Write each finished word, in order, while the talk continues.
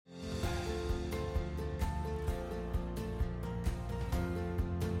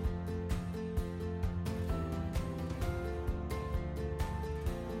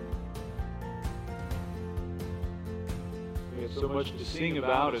have so much to sing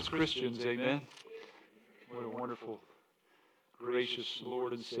about as Christians, amen. What a wonderful, gracious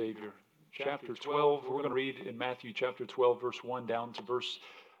Lord and Savior. Chapter 12, we're going to read in Matthew chapter 12, verse 1 down to verse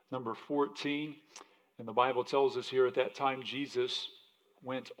number 14. And the Bible tells us here, at that time Jesus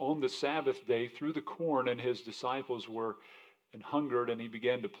went on the Sabbath day through the corn, and his disciples were and hungered, and he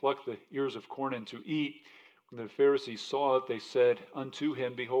began to pluck the ears of corn and to eat. When the Pharisees saw it, they said unto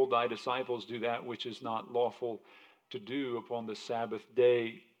him, Behold, thy disciples do that which is not lawful to do upon the Sabbath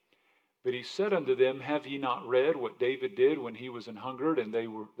day. But he said unto them, Have ye not read what David did when he was an hungered, and they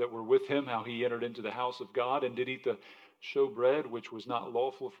that were with him, how he entered into the house of God, and did eat the showbread, which was not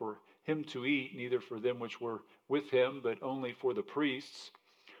lawful for him to eat, neither for them which were with him, but only for the priests?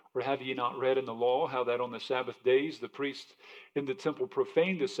 Or have ye not read in the law, how that on the Sabbath days the priests in the temple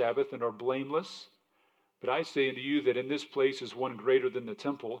profane the Sabbath, and are blameless? But I say unto you that in this place is one greater than the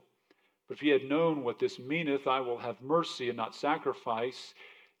temple. But if ye had known what this meaneth, I will have mercy and not sacrifice,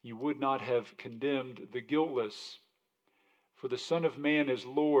 ye would not have condemned the guiltless. For the Son of Man is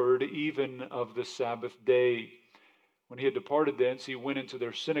Lord even of the Sabbath day. When he had departed thence, he went into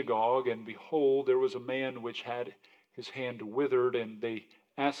their synagogue, and behold, there was a man which had his hand withered, and they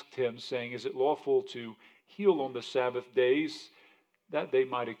asked him, saying, Is it lawful to heal on the Sabbath days? That they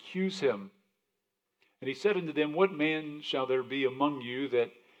might accuse him. And he said unto them, What man shall there be among you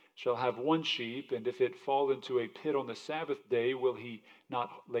that shall have one sheep, and if it fall into a pit on the Sabbath day, will he not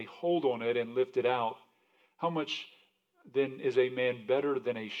lay hold on it and lift it out? How much then is a man better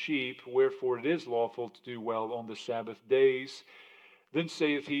than a sheep? Wherefore it is lawful to do well on the Sabbath days. Then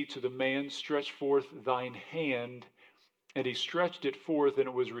saith he to the man, Stretch forth thine hand. And he stretched it forth, and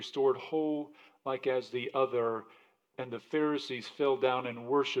it was restored whole like as the other. And the Pharisees fell down and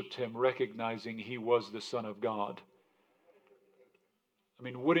worshipped him, recognizing he was the Son of God. I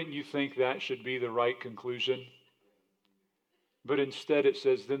mean, wouldn't you think that should be the right conclusion? But instead it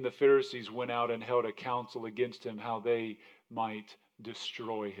says, Then the Pharisees went out and held a council against him, how they might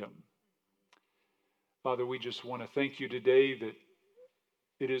destroy him. Father, we just want to thank you today that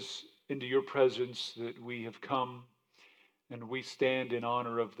it is into your presence that we have come. And we stand in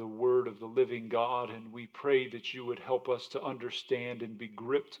honor of the word of the living God, and we pray that you would help us to understand and be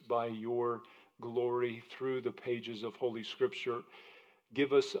gripped by your glory through the pages of Holy Scripture.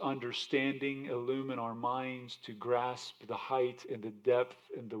 Give us understanding, illumine our minds to grasp the height and the depth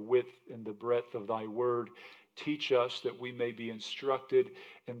and the width and the breadth of thy word. Teach us that we may be instructed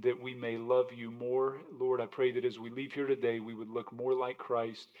and that we may love you more. Lord, I pray that as we leave here today, we would look more like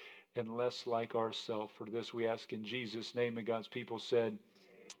Christ and less like ourselves. For this we ask in Jesus' name, and God's people said,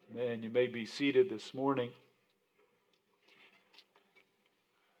 Amen. You may be seated this morning.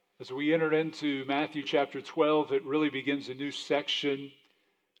 As we enter into Matthew chapter 12, it really begins a new section,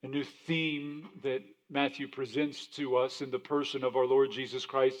 a new theme that Matthew presents to us in the person of our Lord Jesus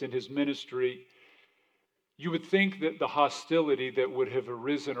Christ and his ministry. You would think that the hostility that would have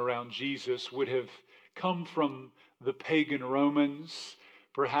arisen around Jesus would have come from the pagan Romans,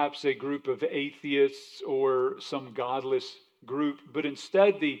 perhaps a group of atheists or some godless group. But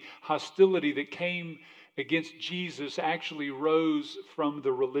instead, the hostility that came against Jesus actually rose from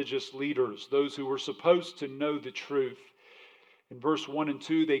the religious leaders, those who were supposed to know the truth. In verse 1 and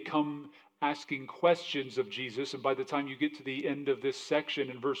 2, they come asking questions of Jesus. And by the time you get to the end of this section,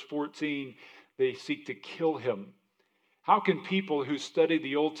 in verse 14, they seek to kill him. How can people who studied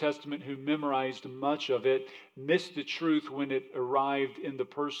the Old Testament, who memorized much of it, miss the truth when it arrived in the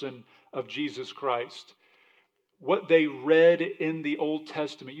person of Jesus Christ? What they read in the Old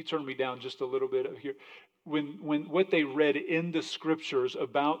Testament, you turn me down just a little bit here. When what they read in the Scriptures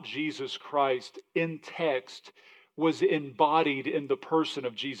about Jesus Christ in text was embodied in the person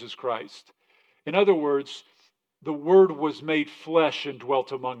of Jesus Christ. In other words, the Word was made flesh and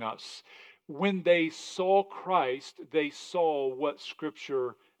dwelt among us. When they saw Christ, they saw what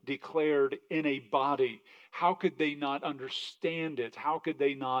Scripture declared in a body. How could they not understand it? How could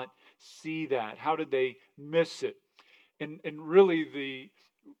they not see that? How did they miss it? And really the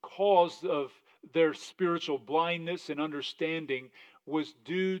cause of their spiritual blindness and understanding was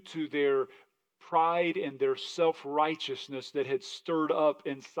due to their pride and their self-righteousness that had stirred up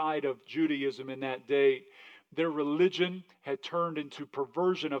inside of Judaism in that day. Their religion had turned into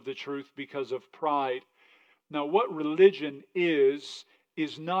perversion of the truth because of pride. Now, what religion is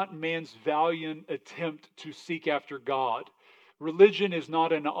not man's valiant attempt to seek after God. Religion is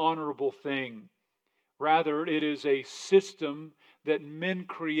not an honorable thing. Rather, it is a system that men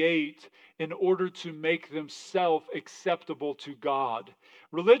create in order to make themselves acceptable to God.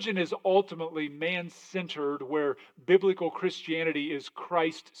 Religion is ultimately man-centered, where biblical Christianity is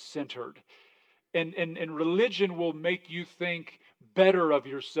Christ-centered. And religion will make you think better of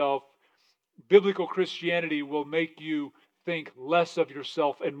yourself. Biblical Christianity will make you think less of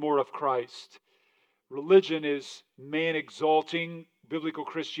yourself and more of Christ. Religion is man exalting. Biblical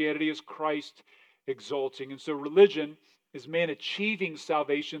Christianity is Christ exalting. And so religion is man achieving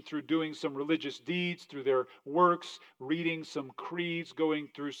salvation through doing some religious deeds, through their works, reading some creeds, going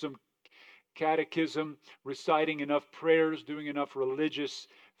through some catechism, reciting enough prayers, doing enough religious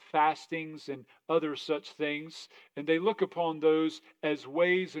fastings and other such things. And they look upon those as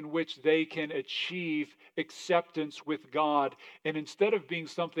ways in which they can achieve acceptance with God. And instead of being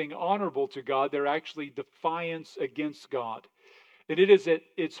something honorable to God, they're actually defiance against God. And it is at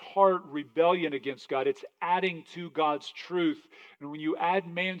its heart rebellion against God. It's adding to God's truth. And when you add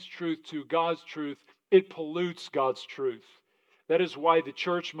man's truth to God's truth, it pollutes God's truth. That is why the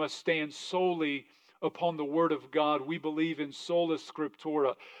church must stand solely upon the Word of God. We believe in sola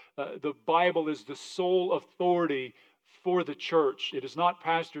scriptura. The Bible is the sole authority for the church. It is not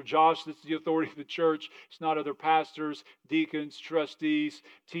Pastor Josh that's the authority of the church. It's not other pastors, deacons, trustees,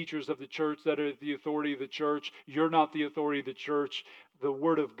 teachers of the church that are the authority of the church. You're not the authority of the church. The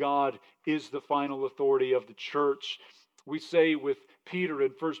Word of God is the final authority of the church. We say with Peter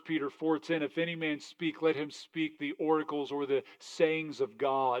in 1 Peter 4:10, if any man speak, let him speak the oracles or the sayings of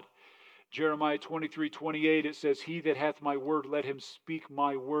God. Jeremiah 23:28, it says, he that hath my word, let him speak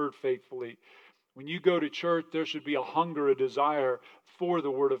my word faithfully. When you go to church, there should be a hunger, a desire for the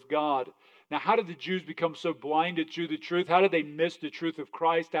Word of God. Now, how did the Jews become so blinded to the truth? How did they miss the truth of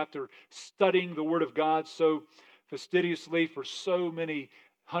Christ after studying the Word of God so fastidiously for so many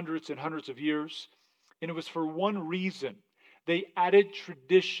hundreds and hundreds of years? And it was for one reason. They added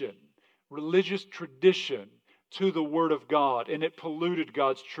tradition, religious tradition, to the Word of God, and it polluted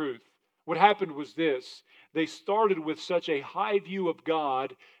God's truth. What happened was this. They started with such a high view of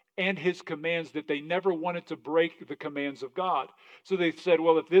God and His commands that they never wanted to break the commands of God. So they said,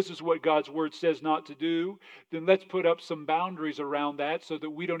 well, if this is what God's Word says not to do, then let's put up some boundaries around that so that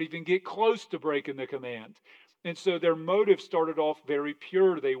we don't even get close to breaking the command. And so their motive started off very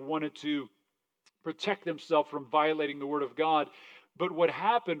pure. They wanted to protect themselves from violating the Word of God. But what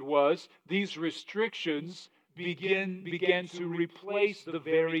happened was these restrictions began to replace the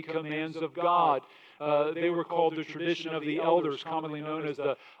very commands of God. They were called the tradition of the elders, commonly known as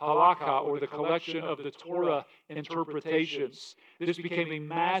the halakha, or the collection of the Torah interpretations. This became a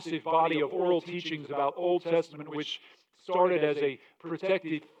massive body of oral teachings about Old Testament, which started as a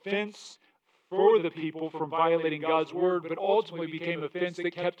protective fence for the people from violating God's word, but ultimately became a fence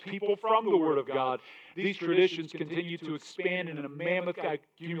that kept people from the Word of God. These traditions continued to expand in a mammoth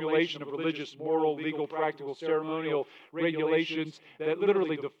accumulation of religious, moral, legal, practical, ceremonial regulations that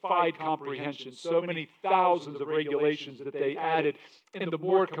literally defied comprehension. So many thousands of regulations that they added, and the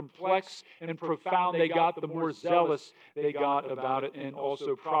more complex and profound they got, the more zealous they got about it and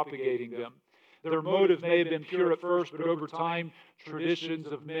also propagating them. Their motive may have been pure at first, but over time, traditions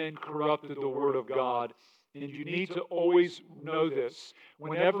of men corrupted the Word of God. And you need to always know this.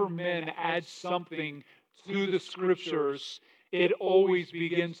 Whenever men add something to the Scriptures, it always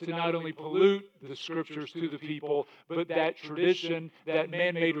begins to not only pollute the Scriptures to the people, but that tradition, that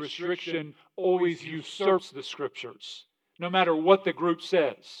man-made restriction, always usurps the Scriptures, no matter what the group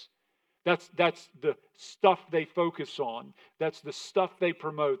says. That's the stuff they focus on. That's the stuff they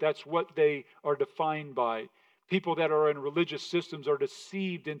promote. That's what they are defined by. People that are in religious systems are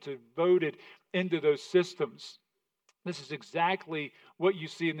deceived into voted into those systems. This is exactly what you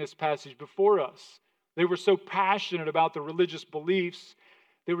see in this passage before us. They were so passionate about the religious beliefs.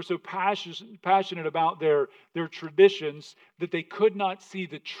 They were so passionate about their traditions that they could not see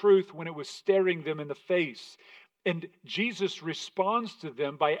the truth when it was staring them in the face. And Jesus responds to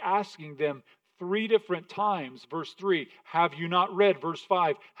them by asking them 3 different times. Verse 3, have you not read? Verse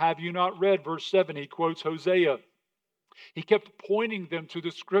 5, have you not read? Verse 7, he quotes Hosea. He kept pointing them to the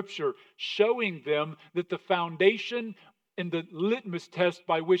Scripture, showing them that the foundation and the litmus test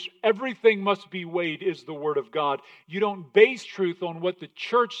by which everything must be weighed is the Word of God. You don't base truth on what the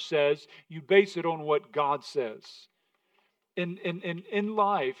church says, you base it on what God says. In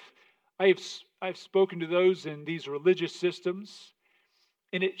life, I've spoken to those in these religious systems,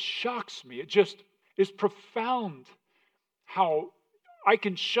 and it shocks me. It just is profound how I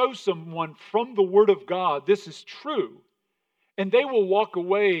can show someone from the Word of God this is true, and they will walk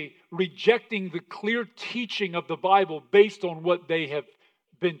away rejecting the clear teaching of the Bible based on what they have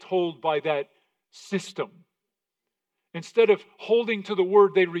been told by that system. Instead of holding to the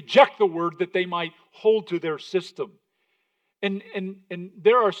Word, they reject the Word that they might hold to their system. And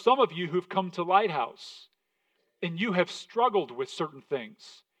there are some of you who've come to Lighthouse, and you have struggled with certain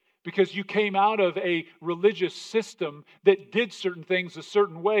things. because you came out of a religious system that did certain things a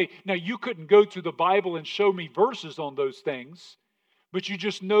certain way. Now, you couldn't go to the Bible and show me verses on those things, but you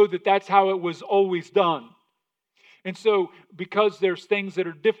just know that that's how it was always done. And so, because there's things that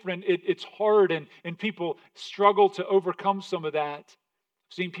are different, it's hard, and people struggle to overcome some of that.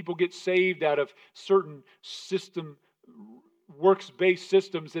 I've seen people get saved out of certain works-based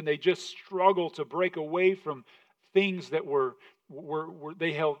systems, and they just struggle to break away from things that were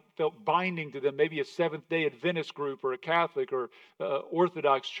felt binding to them. Maybe a Seventh-day Adventist group, or a Catholic, or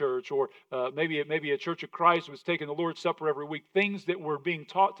Orthodox church, or maybe a Church of Christ was taking the Lord's Supper every week. Things that were being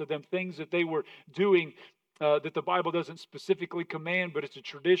taught to them, things that they were doing that the Bible doesn't specifically command, but it's a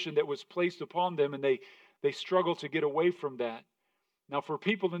tradition that was placed upon them, and they struggle to get away from that. Now, for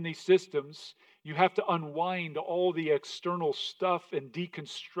people in these systems, you have to unwind all the external stuff and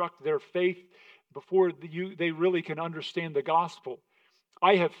deconstruct their faith before they really can understand the gospel.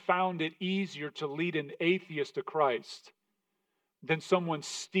 I have found it easier to lead an atheist to Christ than someone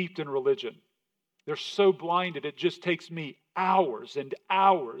steeped in religion. They're so blinded, it just takes me hours and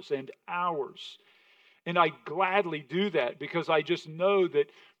hours and hours. And I gladly do that because I just know that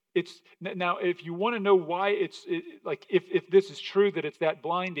it's... Now, if you want to know why if this is true that it's that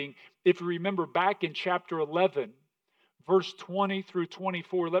blinding, if you remember back in chapter 11, verse 20 through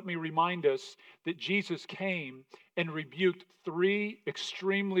 24, let me remind us that Jesus came and rebuked 3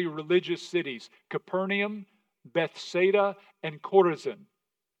 extremely religious cities: Capernaum, Bethsaida, and Chorazin.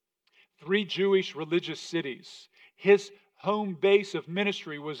 3 Jewish religious cities. His home base of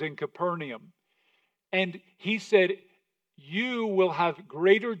ministry was in Capernaum. And he said, you will have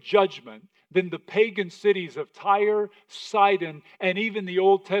greater judgment than the pagan cities of Tyre, Sidon, and even the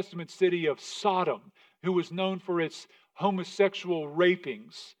Old Testament city of Sodom, who was known for its homosexual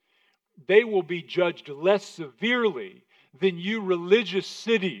rapings. They will be judged less severely than you religious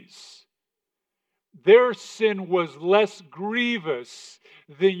cities. Their sin was less grievous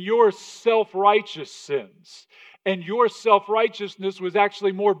than your self-righteous sins. And your self-righteousness was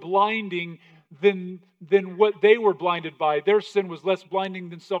actually more blinding than what they were blinded by. Their sin was less blinding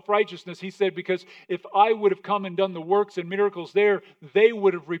than self-righteousness. He said, because if I would have come and done the works and miracles there, they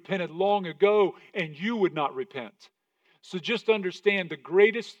would have repented long ago, and you would not repent. So just understand, the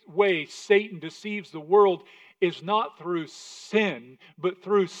greatest way Satan deceives the world is not through sin, but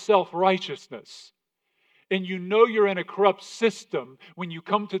through self-righteousness. And you know you're in a corrupt system when you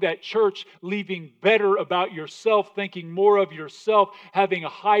come to that church leaving better about yourself, thinking more of yourself, having a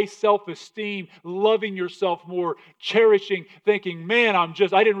high self-esteem, loving yourself more, cherishing, thinking, man,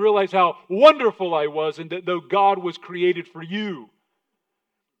 I didn't realize how wonderful I was, and that though God was created for you.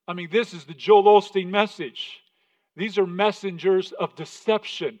 I mean, this is the Joel Osteen message. These are messengers of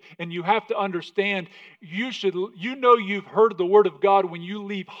deception. And you have to understand, you've heard the word of God when you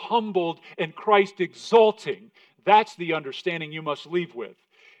leave humbled and Christ exalting. That's the understanding you must leave with.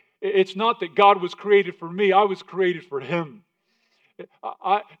 It's not that God was created for me, I was created for Him.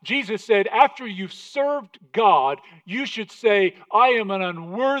 Jesus said, after you've served God, you should say, I am an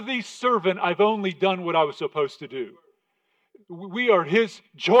unworthy servant, I've only done what I was supposed to do. We are His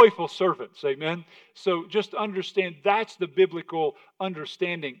joyful servants, amen? So just understand that's the biblical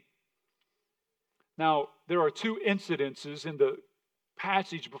understanding. Now, there are 2 incidences in the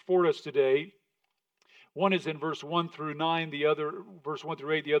passage before us today. One is in verse 1 through 9, the other, verse 1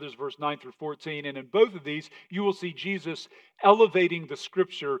 through 8, the other is verse 9 through 14. And in both of these, you will see Jesus elevating the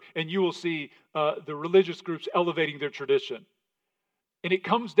Scripture, and you will see the religious groups elevating their tradition. And it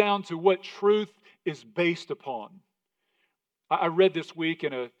comes down to what truth is based upon. I read this week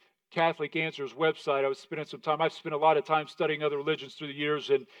in a Catholic Answers website. I've spent a lot of time studying other religions through the years,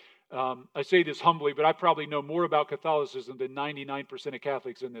 and I say this humbly, but I probably know more about Catholicism than 99% of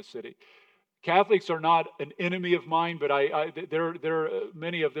Catholics in this city. Catholics are not an enemy of mine, but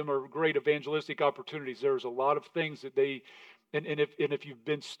many of them are great evangelistic opportunities. There's a lot of things that they... And if you've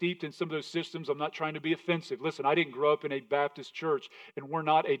been steeped in some of those systems, I'm not trying to be offensive. Listen, I didn't grow up in a Baptist church, and we're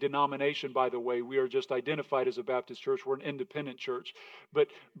not a denomination, by the way. We are just identified as a Baptist church. We're an independent church. But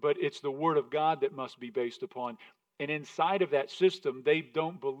it's the Word of God that must be based upon. And inside of that system, they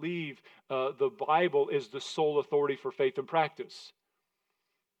don't believe the Bible is the sole authority for faith and practice.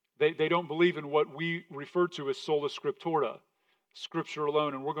 They don't believe in what we refer to as sola scriptura, Scripture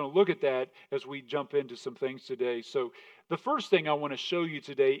alone, and we're going to look at that as we jump into some things today. So the first thing I want to show you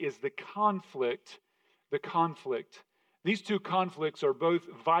today is the conflict. These 2 conflicts are both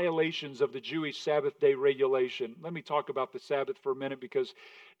violations of the Jewish Sabbath day regulation. Let me talk about the Sabbath for a minute, because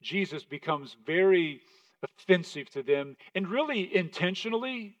Jesus becomes very offensive to them, and really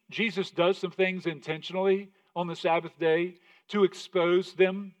intentionally. Jesus does some things intentionally on the Sabbath day to expose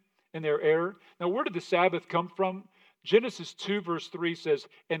them. in their error. Now, where did the Sabbath come from? Genesis 2, verse 3 says,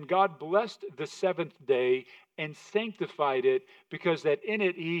 "And God blessed the seventh day and sanctified it, because that in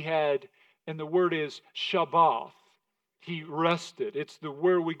it he had," and the word is Shabbath. He rested. It's the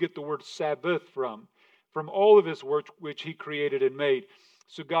where we get the word Sabbath from all of his work which he created and made.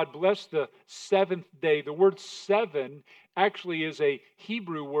 So God blessed the seventh day. The word seven actually is a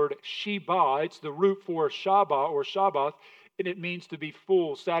Hebrew word, Sheba. It's the root for Shabbat or Shabbath, and it means to be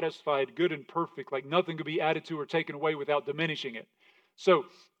full, satisfied, good, and perfect, like nothing could be added to or taken away without diminishing it. So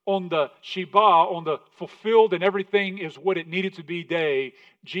on the Sheba, on the fulfilled and everything is what it needed to be day,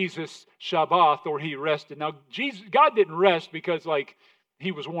 Jesus Shabbath, or he rested. Now, God didn't rest because like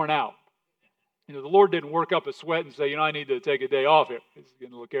he was worn out. The Lord didn't work up a sweat and say, I need to take a day off here. He's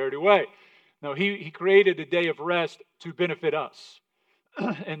getting a little carried away. No, he created a day of rest to benefit us.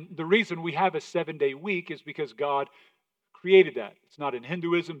 And the reason we have a 7-day week is because God created that. It's not in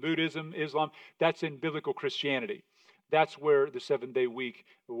Hinduism, Buddhism, Islam. That's in biblical Christianity. That's where the 7-day week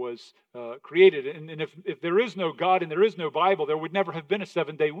was created. And if there is no God and there is no Bible, there would never have been a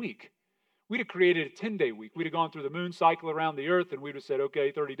 7-day week. We'd have created a 10-day week. We'd have gone through the moon cycle around the earth, and we'd have said,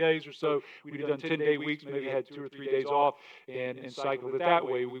 okay, 30 days or so. We'd have done 10-day weeks, maybe had 2 or 3 days off, and cycled it that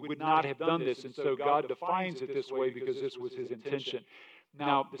way. We would not have done this. And so God defines it this way because this was his intention.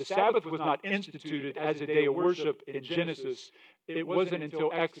 Now, the Sabbath was not instituted as a day of worship in Genesis. It wasn't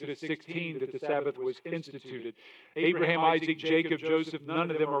until Exodus 16 that the Sabbath was instituted. Abraham, Isaac, Jacob, Joseph, none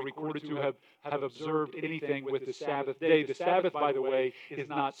of them are recorded to have observed anything with the Sabbath day. The Sabbath, by the way, is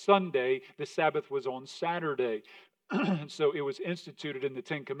not Sunday. The Sabbath was on Saturday. So it was instituted in the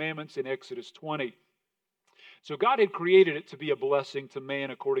Ten Commandments in Exodus 20. So God had created it to be a blessing to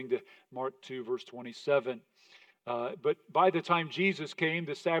man, according to Mark 2, verse 27. But by the time Jesus came,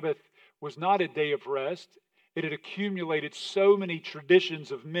 the Sabbath was not a day of rest. It had accumulated so many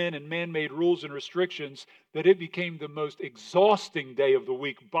traditions of men and man-made rules and restrictions that it became the most exhausting day of the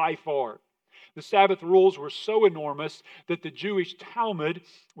week by far. The Sabbath rules were so enormous that the Jewish Talmud,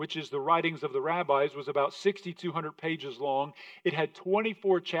 which is the writings of the rabbis, was about 6,200 pages long. It had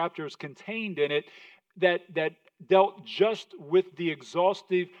 24 chapters contained in it that dealt just with the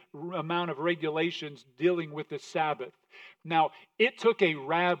exhaustive amount of regulations dealing with the Sabbath. Now, it took a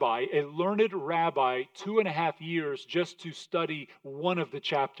rabbi, a learned rabbi, 2.5 years just to study one of the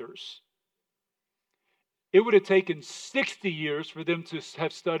chapters. It would have taken 60 years for them to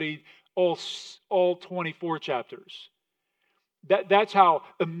have studied all 24 chapters. That's how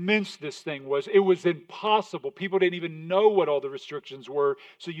immense this thing was. It was impossible. People didn't even know what all the restrictions were,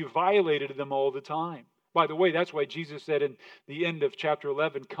 so you violated them all the time. By the way, that's why Jesus said in the end of chapter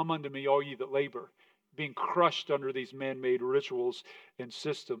 11, "Come unto me, all ye that labor," being crushed under these man-made rituals and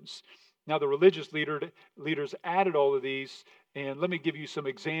systems. Now, the religious leaders added all of these, and let me give you some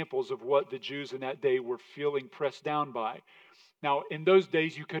examples of what the Jews in that day were feeling pressed down by. Now, in those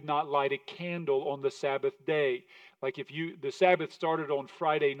days, you could not light a candle on the Sabbath day. Like the Sabbath started on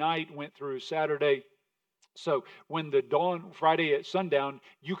Friday night, went through Saturday. So when the dawn, Friday at sundown,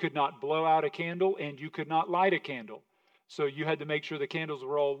 you could not blow out a candle and you could not light a candle. So you had to make sure the candles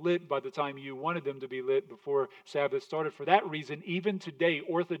were all lit by the time you wanted them to be lit before Sabbath started. For that reason, even today,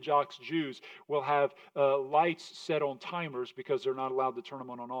 Orthodox Jews will have lights set on timers because they're not allowed to turn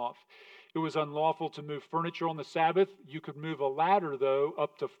them on and off. It was unlawful to move furniture on the Sabbath. You could move a ladder, though,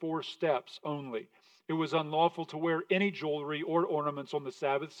 up to 4 steps only. It was unlawful to wear any jewelry or ornaments on the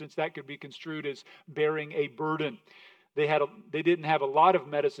Sabbath, since that could be construed as bearing a burden. They didn't have a lot of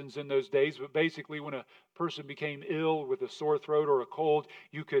medicines in those days, but basically when a person became ill with a sore throat or a cold,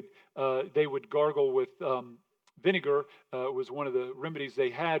 they would gargle with vinegar. Was one of the remedies they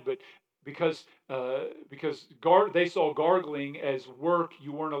had, but because they saw gargling as work,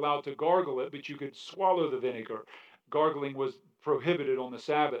 you weren't allowed to gargle it, but you could swallow the vinegar. Gargling was prohibited on the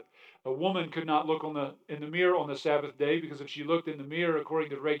Sabbath. A woman could not look in the mirror on the Sabbath day, because if she looked in the mirror,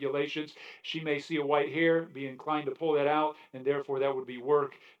 according to the regulations, she may see a white hair, be inclined to pull that out, and therefore that would be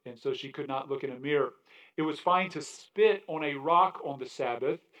work, and so she could not look in a mirror. It was fine to spit on a rock on the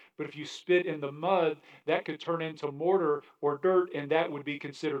Sabbath, but if you spit in the mud, that could turn into mortar or dirt, and that would be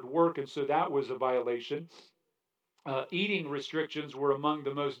considered work, and so that was a violation. Eating restrictions were among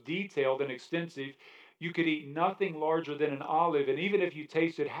the most detailed and extensive. You could eat nothing larger than an olive, and even if you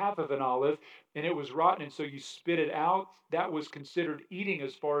tasted half of an olive and it was rotten and so you spit it out, that was considered eating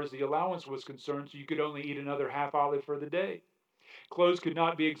as far as the allowance was concerned, so you could only eat another half olive for the day. Clothes could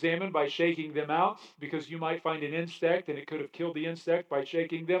not be examined by shaking them out, because you might find an insect and it could have killed the insect by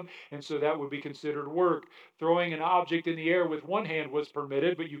shaking them, and so that would be considered work. Throwing an object in the air with one hand was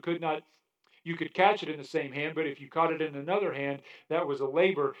permitted, but you could not You could catch it in the same hand, but if you caught it in another hand, that was a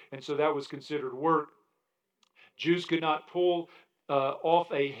labor, and so that was considered work. Jews could not pull off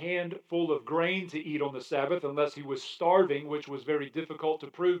a handful of grain to eat on the Sabbath unless he was starving, which was very difficult to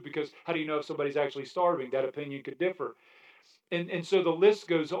prove because how do you know if somebody's actually starving? That opinion could differ. And so the list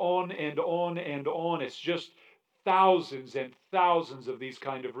goes on and on and on. It's just thousands and thousands of these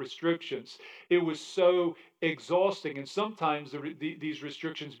kind of restrictions. It was so exhausting, and sometimes these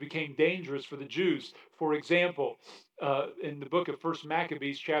restrictions became dangerous for the Jews. For example, in the book of First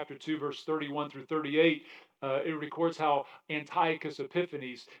Maccabees, chapter 2, verse 31 through 38, it records how Antiochus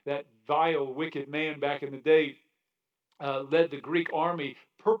Epiphanes, that vile, wicked man back in the day, led the Greek army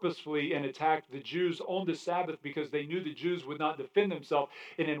purposefully and attacked the Jews on the Sabbath because they knew the Jews would not defend themselves.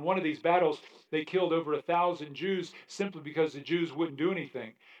 And in one of these battles, they killed over 1,000 Jews simply because the Jews wouldn't do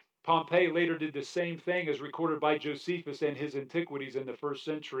anything. Pompey later did the same thing as recorded by Josephus in his Antiquities in the first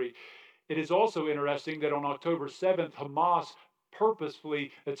century. It is also interesting that on October 7th, Hamas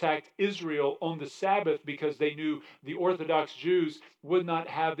purposefully attacked Israel on the Sabbath because they knew the Orthodox Jews would not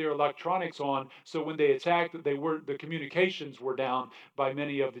have their electronics on. So when they attacked, the communications were down by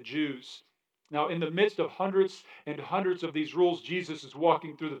many of the Jews. Now, in the midst of hundreds and hundreds of these rules, Jesus is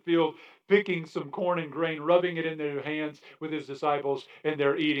walking through the field, picking some corn and grain, rubbing it in their hands with his disciples, and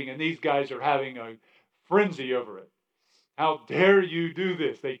they're eating. And these guys are having a frenzy over it. How dare you do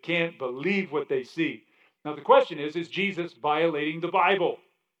this? They can't believe what they see. Now the question is Jesus violating the Bible?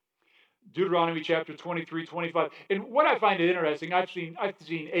 Deuteronomy chapter 23, 25. And what I find interesting, I've seen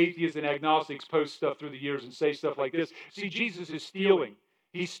atheists and agnostics post stuff through the years and say stuff like this. See, Jesus is stealing.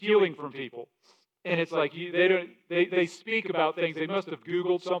 He's stealing from people. And it's like they speak about things. They must have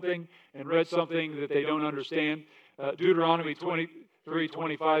Googled something and read something that they don't understand. Deuteronomy 23,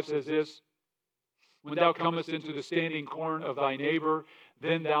 25 says this. When thou comest into the standing corn of thy neighbor,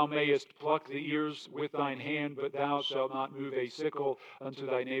 then thou mayest pluck the ears with thine hand, but thou shalt not move a sickle unto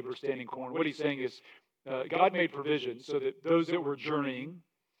thy neighbor's standing corn. What he's saying is God made provision so that those that were journeying,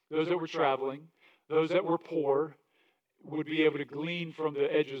 those that were traveling, those that were poor would be able to glean from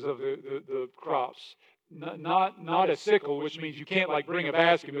the edges of the crops. Not a sickle, which means you can't like bring a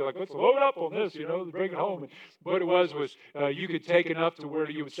basket and be like, let's load up on this, bring it home. What it was you could take enough to where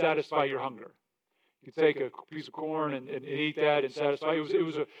you would satisfy your hunger. You could take a piece of corn and eat that and satisfy. It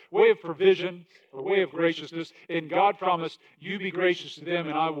was a way of provision, a way of graciousness. And God promised, you be gracious to them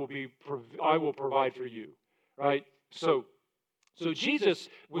and I will provide for you. Right? So Jesus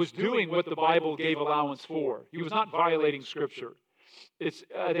was doing what the Bible gave allowance for. He was not violating Scripture.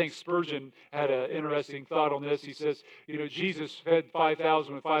 I think Spurgeon had an interesting thought on this. He says, Jesus fed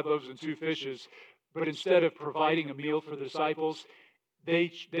 5,000 with 5 loaves and 2 fishes, but instead of providing a meal for the disciples,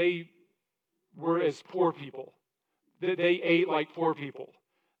 they were as poor people. They ate like poor people.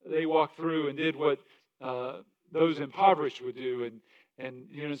 They walked through and did what those impoverished would do. And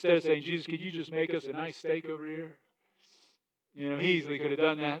instead of saying, Jesus, could you just make us a nice steak over here? He easily could have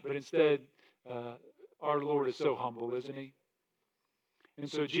done that, but instead, our Lord is so humble, isn't he? And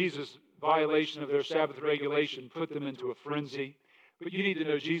so Jesus' violation of their Sabbath regulation put them into a frenzy. But you need to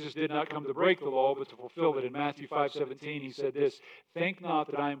know Jesus did not come to break the law, but to fulfill it. In Matthew 5:17, he said this, think not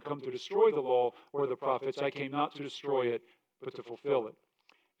that I am come to destroy the law or the prophets. I came not to destroy it, but to fulfill it.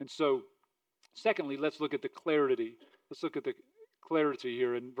 And so, secondly, let's look at the clarity. Let's look at the clarity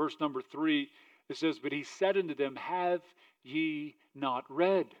here. In verse number 3, it says, but he said unto them, have ye not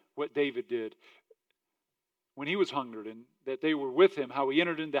read what David did when he was hungered, and that they were with him, how he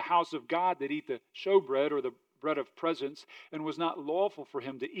entered into the house of God that eat the showbread or the bread of presence, and was not lawful for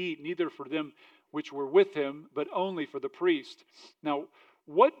him to eat, neither for them which were with him, but only for the priest. Now,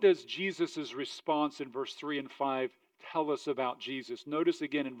 what does Jesus' response in verse 3 and 5 tell us about Jesus? Notice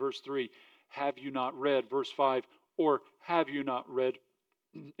again in verse 3, have you not read? Verse 5, or have you not read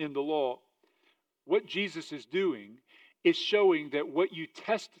in the law? What Jesus is doing is showing that what you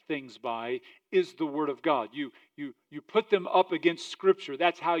test things by is the Word of God. You put them up against Scripture.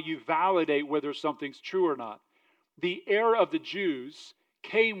 That's how you validate whether something's true or not. The error of the Jews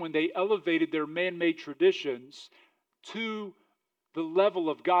came when they elevated their man-made traditions to the level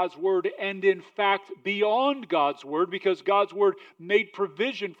of God's Word, and in fact beyond God's Word, because God's Word made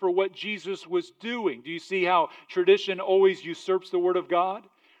provision for what Jesus was doing. Do you see how tradition always usurps the Word of God?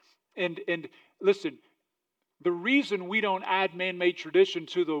 And listen, the reason we don't add man-made tradition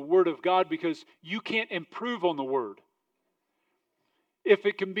to the Word of God, because you can't improve on the Word. If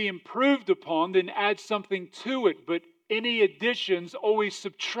it can be improved upon, then add something to it. But any additions always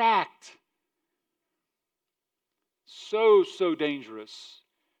subtract. So dangerous.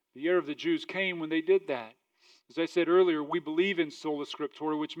 The error of the Jews came when they did that. As I said earlier, we believe in sola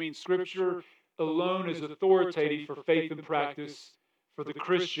scriptura, which means Scripture alone is authoritative for faith and practice for the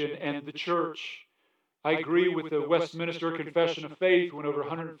Christian and the church. I agree with the Westminster Confession of Faith when over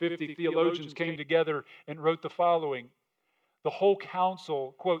 150 theologians came together and wrote the following. The whole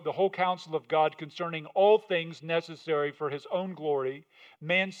counsel, quote, the whole counsel of God concerning all things necessary for his own glory,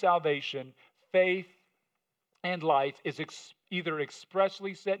 man's salvation, faith, and life is either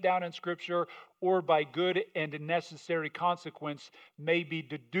expressly set down in Scripture or by good and necessary consequence may be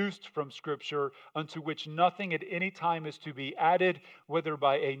deduced from Scripture, unto which nothing at any time is to be added, whether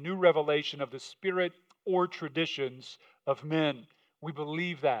by a new revelation of the Spirit or traditions of men. We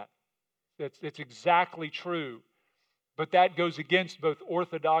believe that. It's exactly true. But that goes against both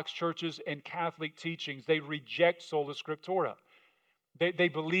Orthodox churches and Catholic teachings. They reject sola scriptura. They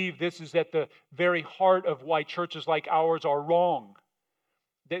believe this is at the very heart of why churches like ours are wrong.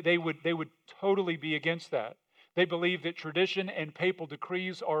 They would totally be against that. They believe that tradition and papal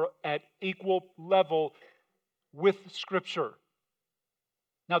decrees are at equal level with Scripture.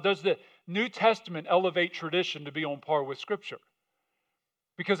 Now, does the New Testament elevate tradition to be on par with Scripture?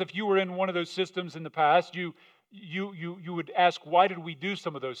 Because if you were in one of those systems in the past, you would ask, why did we do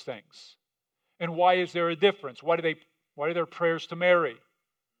some of those things? And why is there a difference? Why are there prayers to Mary?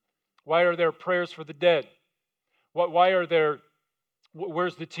 Why are there prayers for the dead?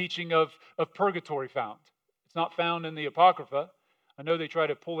 Where's the teaching of purgatory found? It's not found in the Apocrypha. I know they try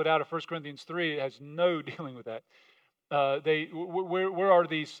to pull it out of 1 Corinthians 3. It has no dealing with that. Where are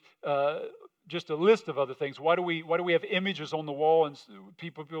these? Just a list of other things. Why do we have images on the wall and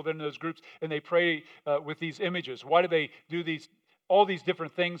people in those groups and they pray with these images? Why do they do all these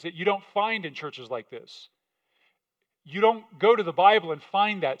different things that you don't find in churches like this? You don't go to the Bible and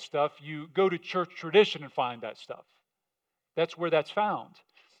find that stuff. You go to church tradition and find that stuff. That's where that's found.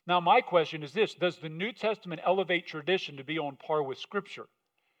 Now, my question is this: does the New Testament elevate tradition to be on par with Scripture?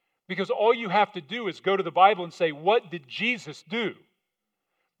 Because all you have to do is go to the Bible and say, what did Jesus do?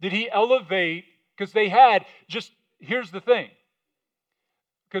 Did he elevate? Because they had here's the thing.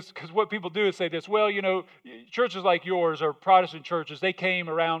 Because what people do is say this, well, churches like yours or Protestant churches, they came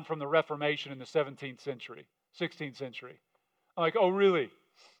around from the Reformation in the 17th century, 16th century. I'm like, oh, really?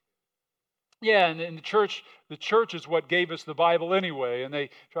 Yeah, and the church is what gave us the Bible anyway, and they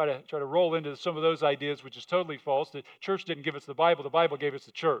try to roll into some of those ideas, which is totally false. The church didn't give us the Bible gave us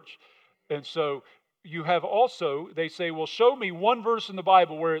the church. And so you have also, they say, well, show me one verse in the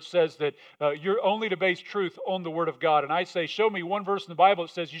Bible where it says that you're only to base truth on the Word of God. And I say, show me one verse in the Bible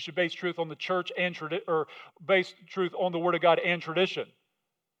that says you should base truth on the church or base truth on the Word of God and tradition.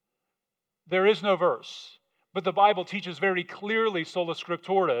 There is no verse. But the Bible teaches very clearly sola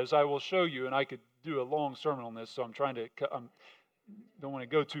scriptura, as I will show you, and I could do a long sermon on this, so I don't want to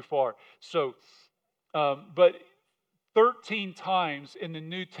go too far. So, but 13 times in the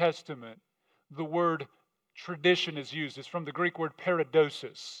New Testament, the word tradition is used. It's from the Greek word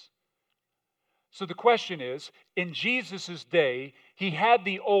paradosis. So the question is, in Jesus' day, he had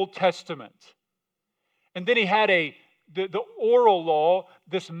the Old Testament. And then he had the oral law,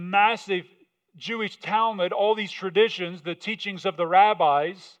 this massive Jewish Talmud, all these traditions, the teachings of the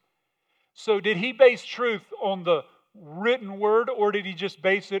rabbis. So did he base truth on the written word, or did he just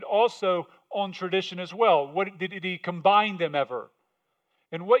base it also on tradition as well? Did he combine them ever?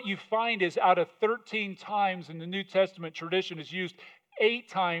 And what you find is out of 13 times in the New Testament tradition is used, 8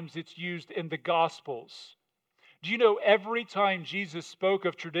 times it's used in the Gospels. Do you know every time Jesus spoke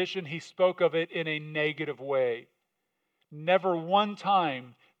of tradition, he spoke of it in a negative way? Never one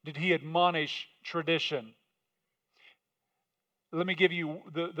time did he admonish tradition. Let me give you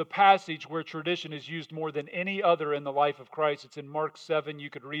the passage where tradition is used more than any other in the life of Christ. It's in Mark 7. You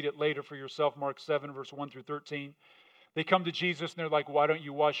could read it later for yourself. Mark 7, verse 1 through 13. They come to Jesus and they're like, why don't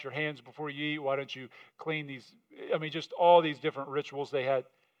you wash your hands before you eat? Why don't you clean these? Just all these different rituals they had.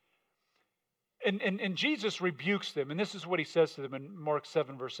 And Jesus rebukes them. And this is what he says to them in Mark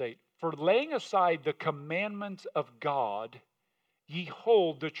 7, verse 8. For laying aside the commandment of God, ye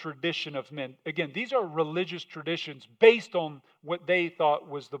hold the tradition of men. Again, these are religious traditions based on what they thought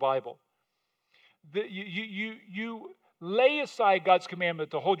was the Bible. You lay aside God's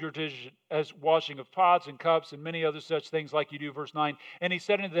commandment to hold your tradition as washing of pots and cups and many other such things like you do, verse 9. And he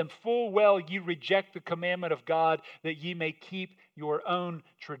said unto them, full well ye reject the commandment of God, that ye may keep your own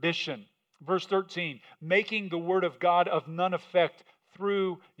tradition. Verse 13, making the word of God of none effect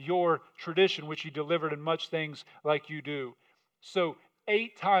through your tradition, which you delivered in much things like you do. So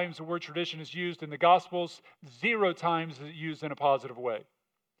 8 times the word tradition is used in the Gospels, 0 times is it used in a positive way.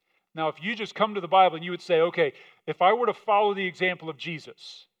 Now, if you just come to the Bible and you would say, okay, if I were to follow the example of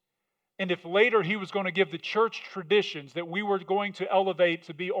Jesus, And if later he was going to give the church traditions that we were going to elevate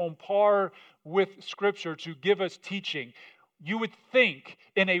to be on par with Scripture, to give us teaching, you would think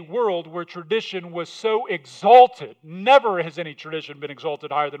in a world where tradition was so exalted, never has any tradition been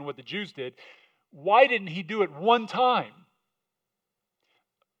exalted higher than what the Jews did, why didn't he do it one time?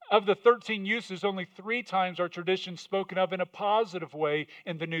 Of the 13 uses, only 3 times are traditions spoken of in a positive way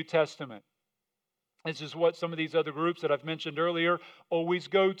in the New Testament. This is what some of these other groups that I've mentioned earlier always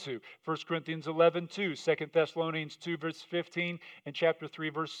go to. 1 Corinthians 11:2, 2 Thessalonians 2, verse 15, and chapter 3,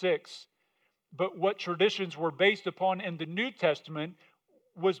 verse 6. But what traditions were based upon in the New Testament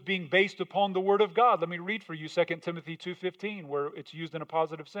was being based upon the Word of God. Let me read for you 2 Timothy 2:15, where it's used in a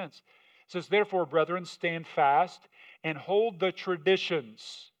positive sense. It says, "Therefore, brethren, stand fast and hold the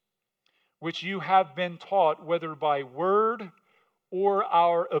traditions which you have been taught, whether by word or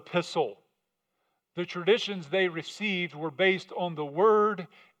our epistle." The traditions they received were based on the word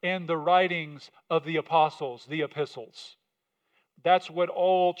and the writings of the apostles, the epistles. That's what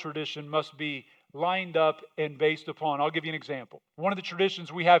all tradition must be lined up and based upon. I'll give you an example. One of the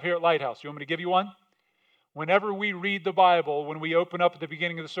traditions we have here at Lighthouse, you want me to give you one? Whenever we read the Bible, when we open up at the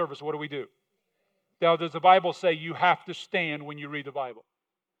beginning of the service, what do? Now, does the Bible say you have to stand when you read the Bible?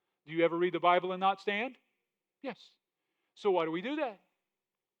 Do you ever read the Bible and not stand? Yes. So why do we do that?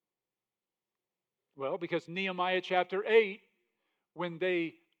 Well, because Nehemiah chapter 8, when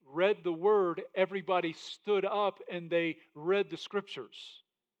they read the word, everybody stood up and they read the scriptures.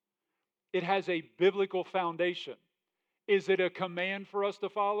 It has a biblical foundation. Is it a command for us to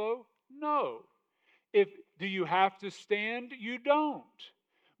follow? No. Do you have to stand? You don't.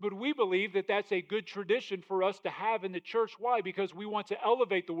 But we believe that that's a good tradition for us to have in the church. Why? Because we want to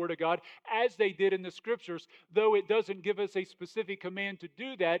elevate the Word of God as they did in the Scriptures, though it doesn't give us a specific command to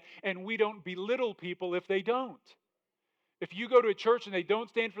do that, and we don't belittle people if they don't. If you go to a church and they don't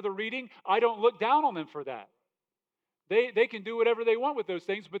stand for the reading, I don't look down on them for that. They can do whatever they want with those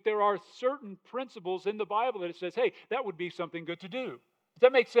things, but there are certain principles in the Bible that it says, hey, that would be something good to do. Does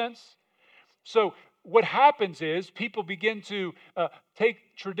that make sense? So what happens is people begin to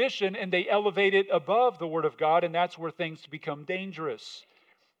take tradition and they elevate it above the Word of God, and that's where things become dangerous.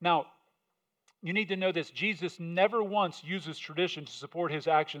 Now, you need to know this. Jesus never once uses tradition to support his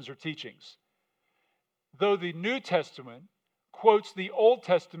actions or teachings. Though the New Testament quotes the Old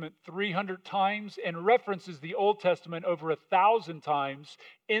Testament 300 times and references the Old Testament over 1,000 times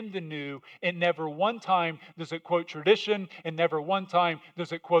in the New, and never one time does it quote tradition, and never one time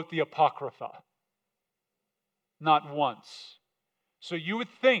does it quote the Apocrypha. Not once. So you would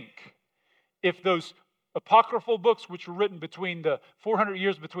think if those apocryphal books, which were written between the 400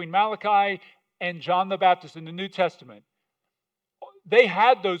 years between Malachi and John the Baptist in the New Testament, they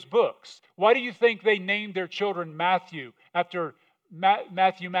had those books. Why do you think they named their children Matthew after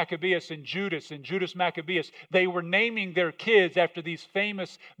Matthew Maccabeus and Judas Maccabeus? They were naming their kids after these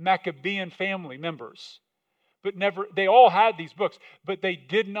famous Maccabean family members. But they all had these books, but they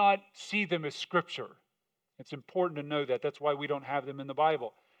did not see them as Scripture. It's important to know that. That's why we don't have them in the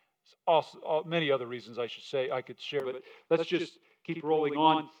Bible. Also, many other reasons I could share, but let's just keep rolling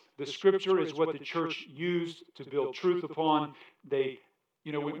on. The Scripture is what the church used to build truth upon.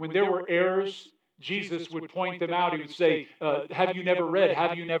 When there were errors, Jesus would point them out. He would say, have you never read?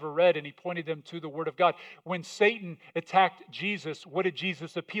 Have you never read? And he pointed them to the Word of God. When Satan attacked Jesus, what did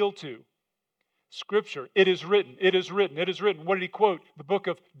Jesus appeal to? Scripture. It is written. It is written. It is written. What did he quote? The book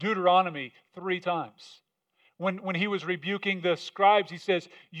of Deuteronomy 3 times. When he was rebuking the scribes, he says,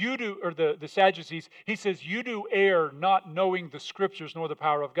 the Sadducees, he says, you do err not knowing the Scriptures nor the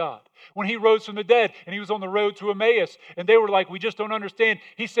power of God. When he rose from the dead and he was on the road to Emmaus and they were like, we just don't understand.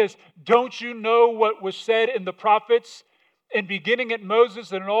 He says, don't you know what was said in the prophets? And beginning at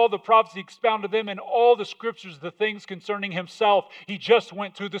Moses and in all the prophets, he expounded them in all the Scriptures, the things concerning himself. He just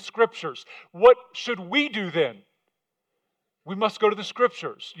went to the Scriptures. What should we do then? We must go to the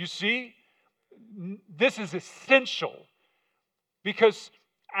Scriptures. You see? This is essential because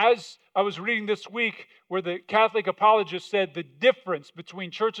as I was reading this week where the Catholic apologist said the difference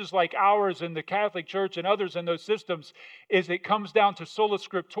between churches like ours and the Catholic Church and others in those systems is it comes down to sola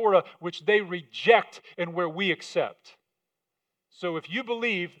scriptura, which they reject and where we accept. So if you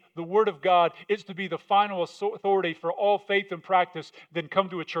believe the Word of God is to be the final authority for all faith and practice, then come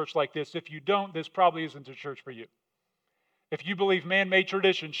to a church like this. If you don't, this probably isn't a church for you. If you believe man-made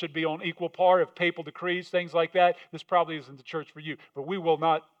traditions should be on equal par of papal decrees, things like that, this probably isn't the church for you. But we will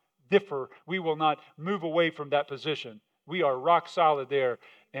not differ. We will not move away from that position. We are rock solid there.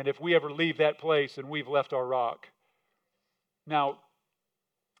 And if we ever leave that place, then we've left our rock. Now,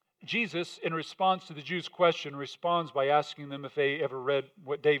 Jesus, in response to the Jews' question, responds by asking them if they ever read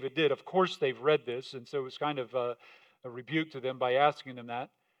what David did. Of course they've read this, and so it was kind of a rebuke to them by asking them that.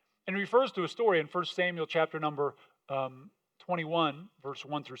 And he refers to a story in 1 Samuel chapter number 21, verse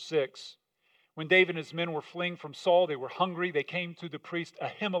 1 through 6. When David and his men were fleeing from Saul, they were hungry. They came to the priest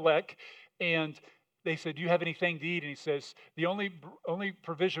Ahimelech, and they said, "Do you have anything to eat?" And he says, "The only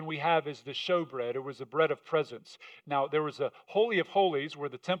provision we have is the showbread." It was the bread of presence. Now, there was a Holy of Holies where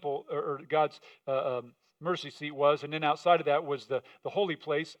the temple or God's mercy seat was, and then outside of that was the holy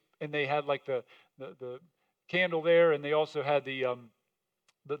place, and they had like the candle there, and they also had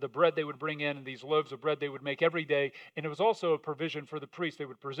the bread they would bring in, and these loaves of bread they would make every day. And it was also a provision for the priest. They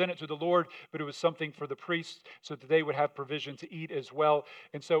would present it to the Lord, but it was something for the priests so that they would have provision to eat as well.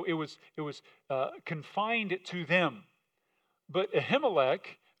 And so it was confined to them. But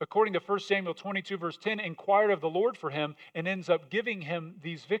Ahimelech, according to 1 Samuel 22, verse 10, inquired of the Lord for him and ends up giving him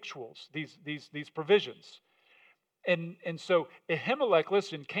these victuals, these provisions. And so Ahimelech,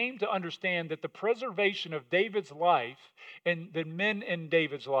 listen, came to understand that the preservation of David's life and the men in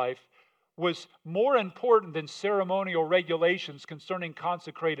David's life was more important than ceremonial regulations concerning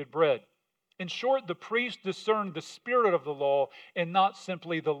consecrated bread. In short, the priest discerned the spirit of the law and not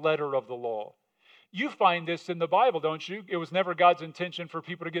simply the letter of the law. You find this in the Bible, don't you? It was never God's intention for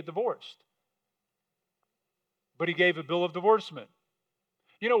people to get divorced. But he gave a bill of divorcement.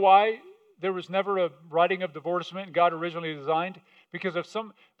 You know why there was never a writing of divorcement God originally designed? Because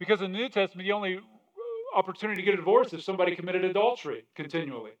in the New Testament, the only opportunity to get a divorce is if somebody committed adultery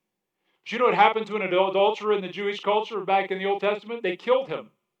continually. But you know what happened to an adulterer in the Jewish culture back in the Old Testament? They killed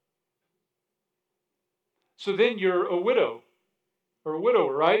him. So then you're a widow or a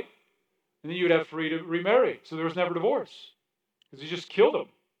widower, right? And then you'd have free to remarry. So there was never divorce because he just killed him.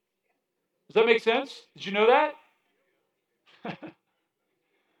 Does that make sense? Did you know that?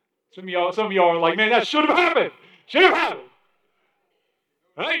 Some of y'all are like, man, that should have happened. Should have happened.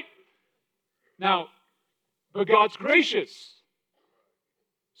 Right? Now, but God's gracious.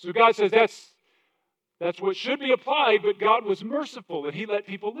 So God says that's what should be applied, but God was merciful and he let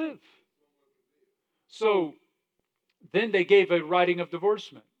people live. So then they gave a writing of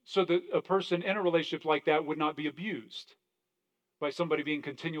divorcement so that a person in a relationship like that would not be abused by somebody being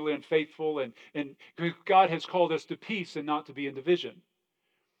continually unfaithful. And God has called us to peace and not to be in division.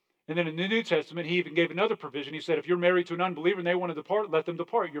 And then in the New Testament, he even gave another provision. He said, if you're married to an unbeliever and they want to depart, let them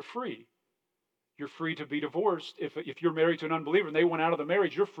depart. You're free. You're free to be divorced. If you're married to an unbeliever and they want out of the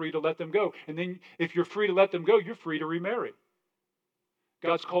marriage, you're free to let them go. And then if you're free to let them go, you're free to remarry.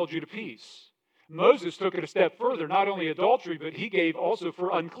 God's called you to peace. Moses took it a step further, not only adultery, but he gave also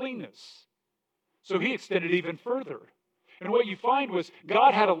for uncleanness. So he extended even further. And what you find was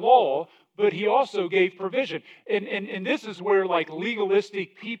God had a law, but he also gave provision. And this is where like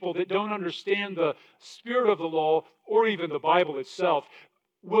legalistic people that don't understand the spirit of the law or even the Bible itself,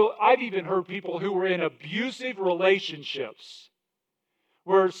 I've even heard people who were in abusive relationships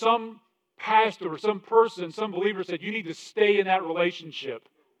where some pastor or some person, some believer said, you need to stay in that relationship.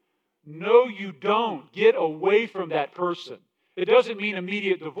 No, you don't. Get away from that person. It doesn't mean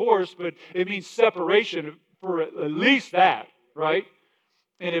immediate divorce, but it means separation for at least that, right?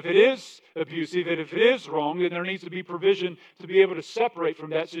 And if it is abusive, and if it is wrong, then there needs to be provision to be able to separate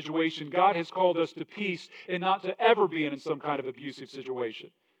from that situation. God has called us to peace and not to ever be in some kind of abusive situation.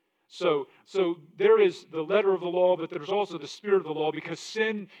 So there is the letter of the law, but there's also the spirit of the law because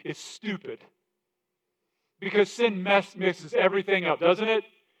sin is stupid. Because sin messes everything up, doesn't it?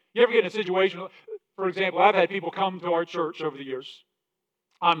 You ever get in a situation, for example, I've had people come to our church over the years.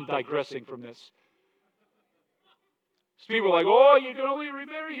 I'm digressing from this. So people are like, oh, you can only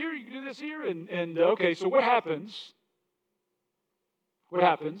remarry here, you can do this here. And okay, so what happens? What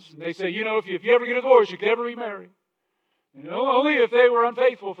happens? And they say, if you ever get a divorce, you can never remarry. Only if they were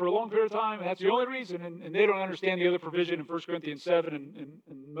unfaithful for a long period of time, and that's the only reason. And they don't understand the other provision in 1 Corinthians 7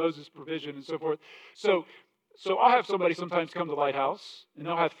 and Moses' provision and so forth. So I'll have somebody sometimes come to Lighthouse, and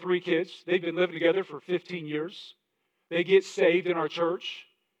they'll have 3 kids. They've been living together for 15 years. They get saved in our church,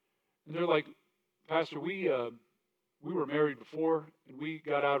 and they're like, Pastor, we were married before, and we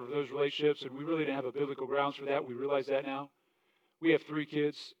got out of those relationships, and we really didn't have a biblical grounds for that. We realize that now. We have 3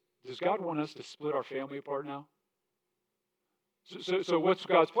 kids. Does God want us to split our family apart now? So what's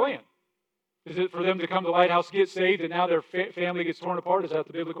God's plan? Is it for them to come to Lighthouse, get saved, and now their family gets torn apart? Is that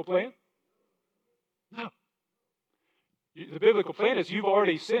the biblical plan? No. The biblical plan is you've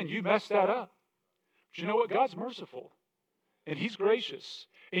already sinned. You messed that up. But you know what? God's merciful, and he's gracious,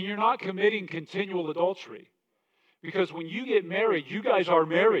 and you're not committing continual adultery. Because when you get married, you guys are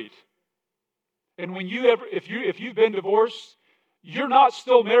married. And when if you've been divorced, you're not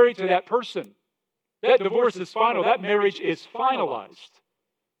still married to that person. That divorce is final. That marriage is finalized.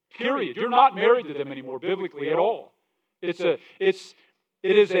 Period. You're not married to them anymore biblically at all. It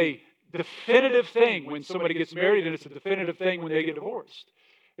is a definitive thing when somebody gets married, and it's a definitive thing when they get divorced.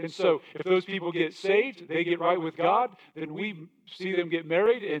 And so if those people get saved, they get right with God, then we see them get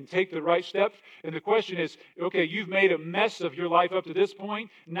married and take the right step. And the question is, okay, you've made a mess of your life up to this point.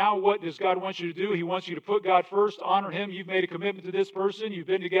 Now what does God want you to do? He wants you to put God first, honor Him. You've made a commitment to this person. You've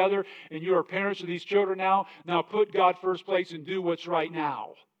been together, and you are parents of these children now. Now put God first place and do what's right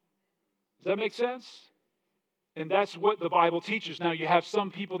now. Does that make sense? And that's what the Bible teaches. Now you have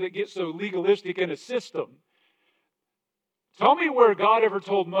some people that get so legalistic in a system. Tell me where God ever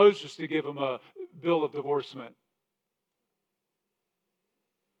told Moses to give him a bill of divorcement.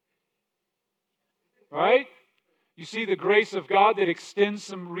 Right? You see the grace of God that extends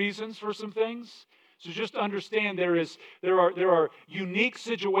some reasons for some things? So just understand there are unique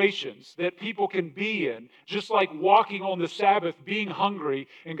situations that people can be in, just like walking on the Sabbath, being hungry,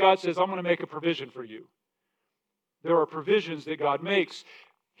 and God says, I'm going to make a provision for you. There are provisions that God makes.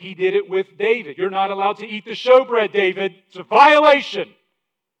 He did it with David. You're not allowed to eat the showbread, David. It's a violation.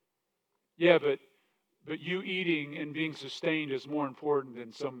 Yeah, but you eating and being sustained is more important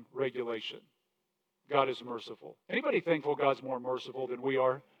than some regulation. God is merciful. Anybody thankful God's more merciful than we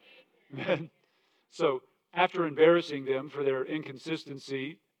are? So after embarrassing them for their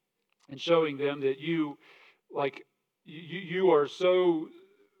inconsistency and showing them that you are so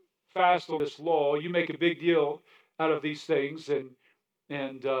fast on this law, you make a big deal out of these things, and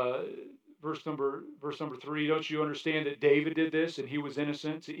verse number 3, don't you understand that David did this and he was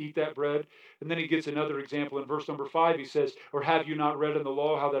innocent to eat that bread? And then he gets another example in verse number 5. He says, or have you not read in the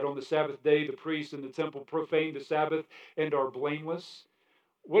law how that on the Sabbath day the priests in the temple profane the Sabbath and are blameless?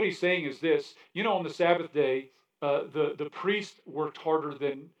 What he's saying is this: on the Sabbath day, the priest worked harder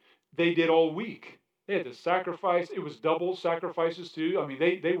than they did all week. They had to sacrifice. It was double sacrifices too. I mean,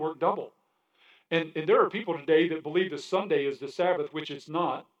 they worked double. And there are people today that believe that Sunday is the Sabbath, which it's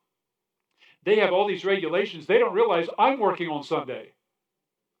not. They have all these regulations. They don't realize I'm working on Sunday.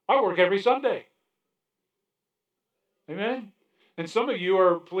 I work every Sunday. Amen? And some of you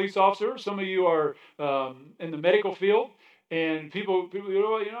are police officers. Some of you are in the medical field. And people,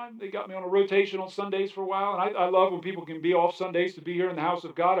 they got me on a rotation on Sundays for a while. And I love when people can be off Sundays to be here in the house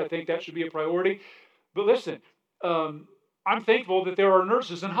of God. I think that should be a priority. But listen, I'm thankful that there are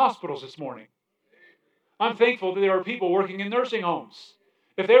nurses in hospitals this morning. I'm thankful that there are people working in nursing homes.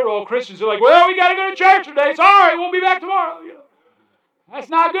 If they were all Christians, they're like, well, we got to go to church today. It's all right. We'll be back tomorrow. That's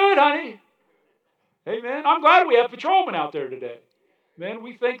not good, honey. Amen. I'm glad we have patrolmen out there today. Man,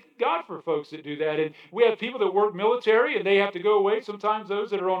 we thank God for folks that do that. And we have people that work military and they have to go away. Sometimes those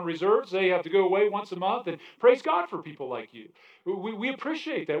that are on reserves, they have to go away once a month. And praise God for people like you. We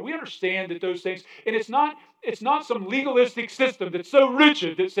appreciate that. We understand that those things. And it's not some legalistic system that's so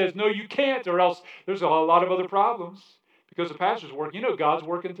rigid that says, no, you can't, or else there's a lot of other problems. Because the pastor's working. God's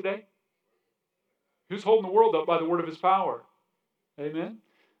working today. Who's holding the world up by the word of His power? Amen?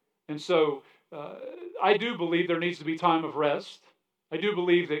 And so I do believe there needs to be time of rest. I do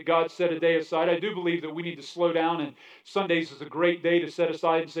believe that God set a day aside. I do believe that we need to slow down, and Sundays is a great day to set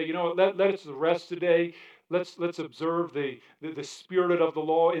aside and say, let us rest today. Let's observe the spirit of the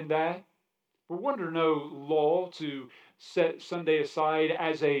law in that. We're under no law to set Sunday aside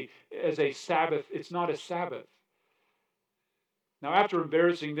as a Sabbath. It's not a Sabbath. Now, after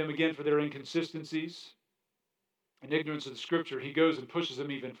embarrassing them again for their inconsistencies and ignorance of the Scripture, he goes and pushes them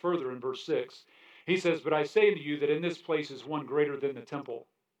even further in verse 6. He says, but I say to you that in this place is one greater than the temple.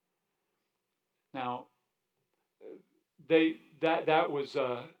 Now, that was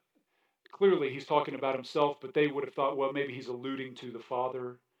clearly he's talking about himself, but they would have thought, well, maybe he's alluding to the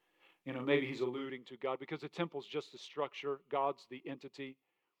Father. Maybe he's alluding to God, because the temple's just a structure. God's the entity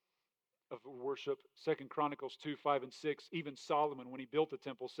of worship. 2 Chronicles 2, 5, and 6. Even Solomon, when he built the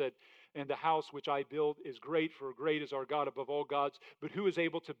temple, said, and the house which I build is great, for great is our God above all gods. But who is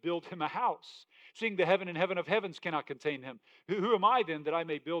able to build him a house, seeing the heaven and heaven of heavens cannot contain him? Who am I then that I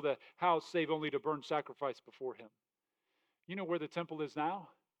may build a house, save only to burn sacrifice before him? You know where the temple is now?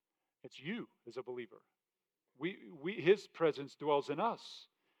 It's you as a believer. His presence dwells in us.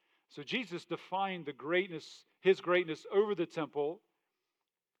 So Jesus defined the greatness, his greatness over the temple.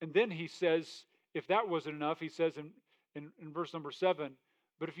 And then he says, if that wasn't enough, he says in verse number 7,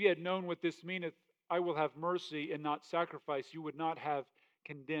 but if you had known what this meaneth, I will have mercy and not sacrifice, you would not have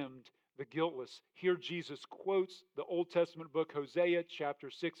condemned the guiltless. Here Jesus quotes the Old Testament book, Hosea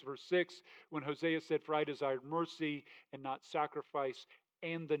chapter 6, verse 6, when Hosea said, for I desired mercy and not sacrifice,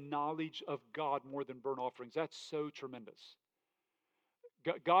 and the knowledge of God more than burnt offerings. That's so tremendous.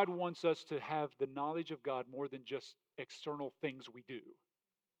 God wants us to have the knowledge of God more than just external things we do.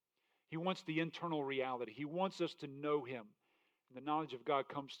 He wants the internal reality. He wants us to know Him. And the knowledge of God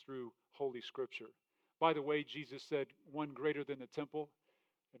comes through Holy Scripture. By the way, Jesus said, one greater than the temple.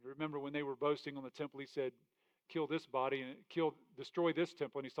 And remember when they were boasting on the temple, He said, kill this body and destroy this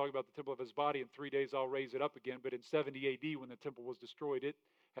temple. And He's talking about the temple of His body. In 3 days I'll raise it up again. But in 70 AD, when the temple was destroyed, it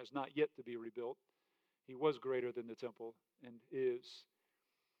has not yet to be rebuilt. He was greater than the temple and is.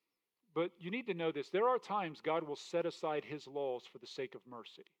 But you need to know this. There are times God will set aside His laws for the sake of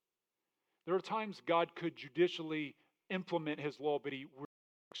mercy. There are times God could judicially implement His law, but He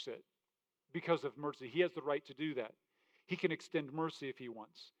revokes it because of mercy. He has the right to do that. He can extend mercy if He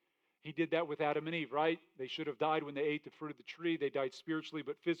wants. He did that with Adam and Eve, right? They should have died when they ate the fruit of the tree. They died spiritually,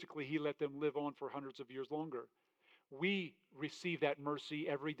 but physically He let them live on for hundreds of years longer. We receive that mercy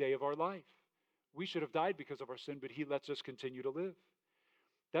every day of our life. We should have died because of our sin, but He lets us continue to live.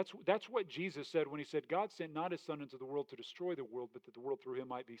 That's what Jesus said when He said, God sent not His Son into the world to destroy the world, but that the world through Him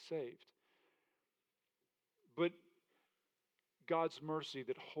might be saved. But God's mercy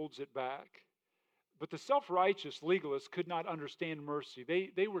that holds it back. But the self-righteous legalists could not understand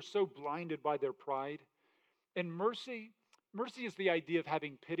mercy. They were so blinded by their pride. And mercy is the idea of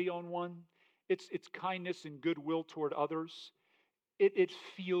having pity on one. It's kindness and goodwill toward others. It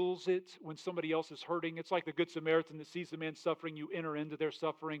feels it when somebody else is hurting. It's like the Good Samaritan that sees the man suffering. You enter into their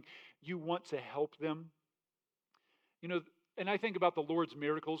suffering. You want to help them. You know, and I think about the Lord's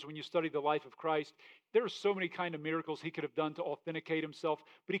miracles when you study the life of Christ. There are so many kind of miracles He could have done to authenticate Himself,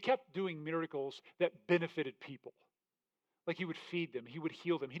 but He kept doing miracles that benefited people. Like He would feed them, He would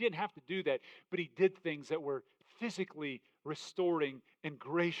heal them. He didn't have to do that, but He did things that were physically restoring and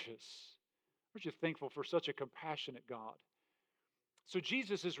gracious. Aren't you thankful for such a compassionate God? So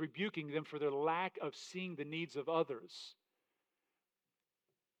Jesus is rebuking them for their lack of seeing the needs of others.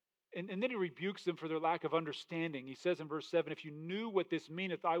 And then He rebukes them for their lack of understanding. He says in verse 7, if you knew what this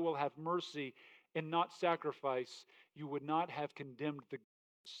meaneth, I will have mercy and not sacrifice, you would not have condemned the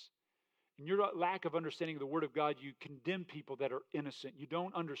goats. In your lack of understanding of the Word of God, you condemn people that are innocent. You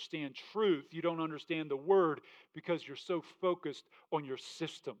don't understand truth. You don't understand the Word because you're so focused on your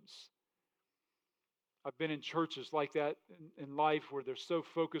systems. I've been in churches like that in life where they're so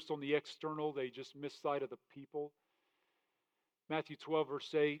focused on the external, they just miss sight of the people. Matthew 12,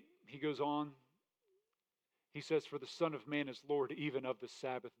 verse 8, He goes on. He says, for the Son of Man is Lord even of the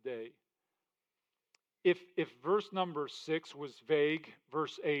Sabbath day. If verse number 6 was vague,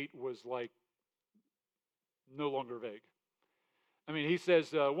 verse 8 was like no longer vague. I mean, He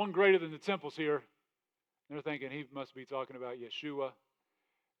says, one greater than the temple's here. And they're thinking He must be talking about Yeshua.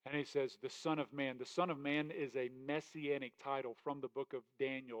 And He says, the Son of Man. The Son of Man is a messianic title from the book of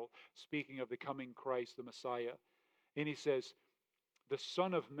Daniel, speaking of the coming Christ, the Messiah. And He says, the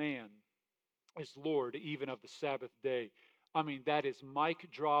Son of Man is Lord even of the Sabbath day. I mean, that is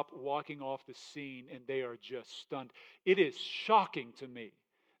mic drop walking off the scene, and they are just stunned. It is shocking to me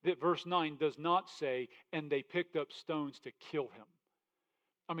that verse 9 does not say, and they picked up stones to kill Him.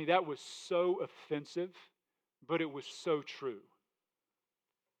 I mean, that was so offensive, but it was so true.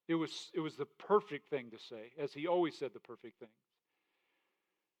 It was the perfect thing to say, as He always said the perfect thing.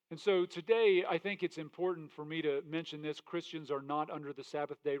 And so today, I think it's important for me to mention this. Christians are not under the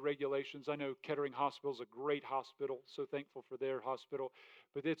Sabbath day regulations. I know Kettering Hospital is a great hospital, so thankful for their hospital,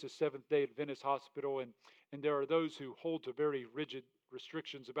 but it's a Seventh-day Adventist hospital, and there are those who hold to very rigid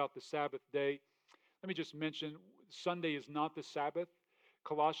restrictions about the Sabbath day. Let me just mention, Sunday is not the Sabbath.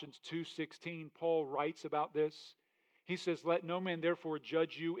 Colossians 2:16, Paul writes about this. He says, let no man therefore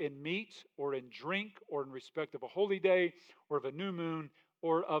judge you in meat or in drink or in respect of a holy day or of a new moon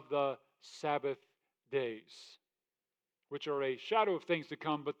or of the Sabbath days, which are a shadow of things to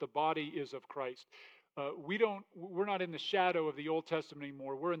come, but the body is of Christ. We're not in the shadow of the Old Testament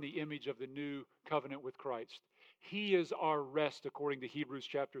anymore. We're in the image of the new covenant with Christ. He is our rest, according to Hebrews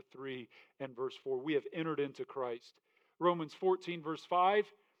chapter 3 and verse 4. We have entered into Christ. Romans 14, verse 5,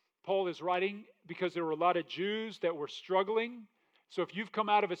 Paul is writing because there were a lot of Jews that were struggling. So if you've come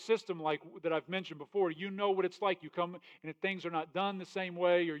out of a system like that I've mentioned before, you know what it's like. You come and if things are not done the same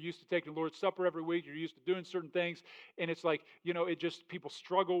way, you're used to taking the Lord's Supper every week, you're used to doing certain things, and it's like, people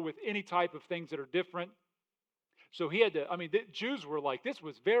struggle with any type of things that are different. So the Jews were like, this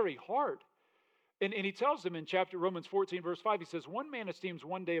was very hard. And he tells them in Romans 14, verse 5, he says, one man esteems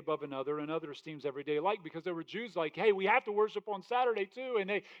one day above another, and another esteems every day alike, because there were Jews like, hey, we have to worship on Saturday too,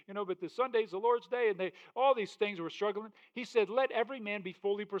 and but the Sunday's the Lord's day, and all these things were struggling. He said, let every man be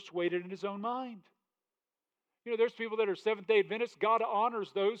fully persuaded in his own mind. There's people that are Seventh-day Adventists. God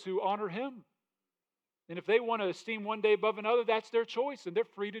honors those who honor Him. And if they want to esteem one day above another, that's their choice, and they're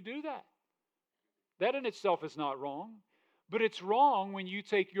free to do that. That in itself is not wrong. But it's wrong when you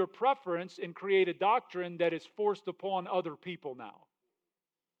take your preference and create a doctrine that is forced upon other people now.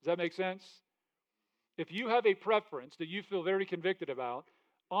 Does that make sense? If you have a preference that you feel very convicted about,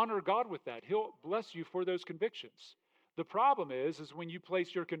 honor God with that. He'll bless you for those convictions. The problem is when you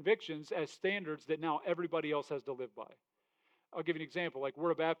place your convictions as standards that now everybody else has to live by. I'll give you an example. Like,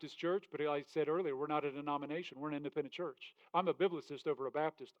 we're a Baptist church, but like I said earlier, we're not a denomination. We're an independent church. I'm a biblicist over a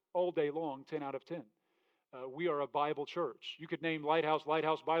Baptist all day long, 10 out of 10. We are a Bible church. You could name Lighthouse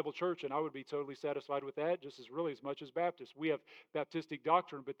Bible Church, and I would be totally satisfied with that, just as really as much as Baptist. We have Baptistic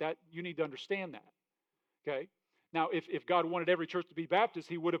doctrine, but that you need to understand that. Okay? Now, if God wanted every church to be Baptist,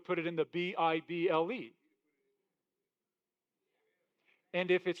 He would have put it in the Bible. And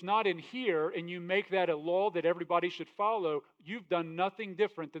if it's not in here and you make that a law that everybody should follow, you've done nothing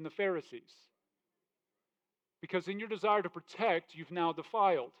different than the Pharisees. Because in your desire to protect, you've now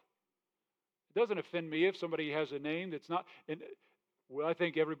defiled. It doesn't offend me if somebody has a name that's not. And, well, I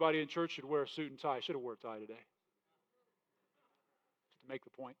think everybody in church should wear a suit and tie. I should have worn a tie today. Just to make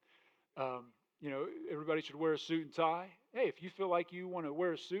the point. Everybody should wear a suit and tie. Hey, if you feel like you want to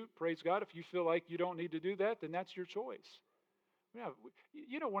wear a suit, praise God. If you feel like you don't need to do that, then that's your choice. Yeah,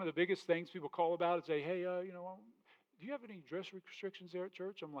 one of the biggest things people call about is say, hey, do you have any dress restrictions there at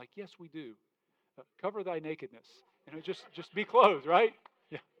church? I'm like, yes, we do. Cover thy nakedness. Just be clothed, right?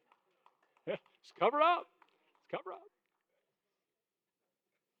 Yeah. Just cover up. Just cover up.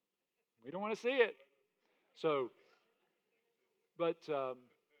 We don't want to see it. So, but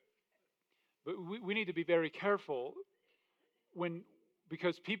we need to be very careful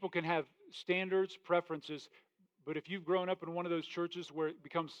because people can have standards, preferences. But if you've grown up in one of those churches where it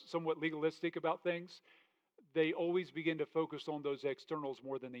becomes somewhat legalistic about things, they always begin to focus on those externals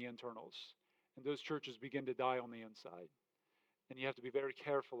more than the internals. And those churches begin to die on the inside. And you have to be very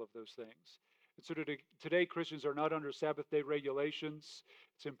careful of those things. And so today, Christians are not under Sabbath day regulations.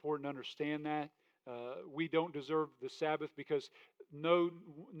 It's important to understand that. We don't deserve the Sabbath because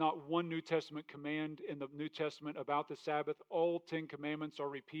not one New Testament command in the New Testament about the Sabbath. All 10 commandments are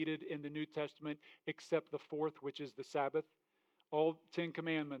repeated in the New Testament except the fourth, which is the Sabbath. All 10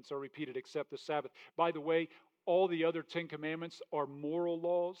 commandments are repeated except the Sabbath. By the way, all the other 10 commandments are moral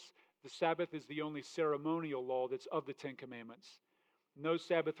laws. The Sabbath is the only ceremonial law that's of the 10 commandments. No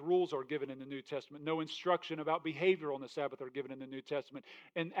Sabbath rules are given in the New Testament. No instruction about behavior on the Sabbath are given in the New Testament.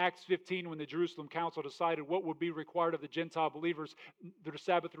 In Acts 15, when the Jerusalem Council decided what would be required of the Gentile believers, the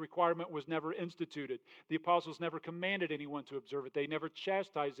Sabbath requirement was never instituted. The apostles never commanded anyone to observe it. They never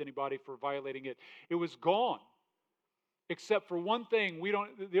chastised anybody for violating it. It was gone. Except for one thing,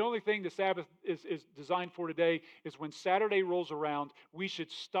 the only thing the Sabbath is designed for today is when Saturday rolls around, we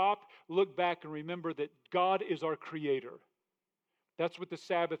should stop, look back, and remember that God is our Creator. That's what the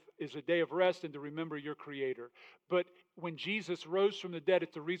Sabbath is, a day of rest and to remember your Creator. But when Jesus rose from the dead,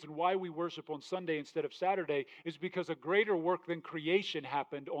 it's the reason why we worship on Sunday instead of Saturday, is because a greater work than creation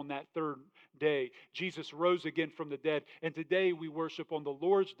happened on that third day. Jesus rose again from the dead. And today we worship on the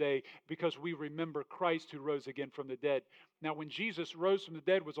Lord's Day because we remember Christ who rose again from the dead. Now, when Jesus rose from the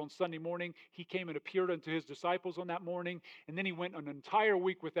dead was on Sunday morning, He came and appeared unto His disciples on that morning. And then He went an entire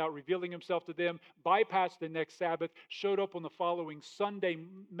week without revealing Himself to them, bypassed the next Sabbath, showed up on the following Sunday,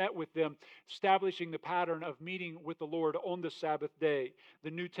 met with them, establishing the pattern of meeting with the Lord on the Sabbath day.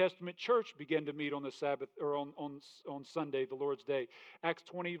 The New Testament church began to meet on the Sabbath, or on Sunday, the Lord's Day. Acts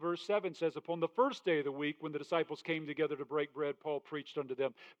 20 verse 7 says, upon the first day of the week, when the disciples came together to break bread, Paul preached unto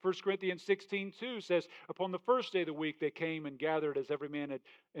them. 1 Corinthians 16:2 says, upon the first day of the week they came and gathered as every man had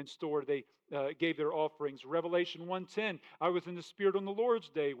in store. They gave their offerings. Revelation 1:10, I was in the Spirit on the Lord's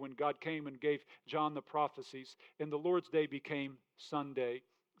Day when God came and gave John the prophecies. And the Lord's Day became Sunday.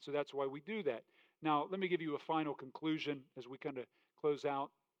 So that's why we do that. Now, let me give you a final conclusion as we kind of close out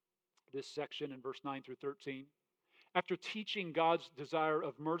this section in verse 9 through 13. After teaching God's desire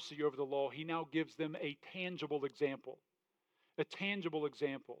of mercy over the law, He now gives them a tangible example. A tangible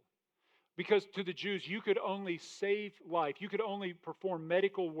example. Because to the Jews, you could only save life. You could only perform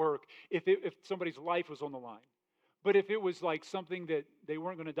medical work if somebody's life was on the line. But if it was like something that they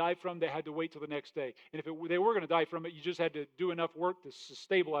weren't going to die from, they had to wait till the next day. And if they were going to die from it, you just had to do enough work to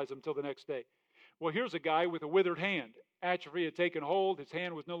stabilize them till the next day. Well, here's a guy with a withered hand. Atrophy had taken hold. His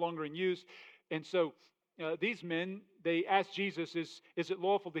hand was no longer in use. And so these men, they asked Jesus, is it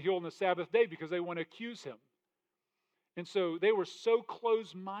lawful to heal on the Sabbath day? Because they want to accuse Him. And so they were so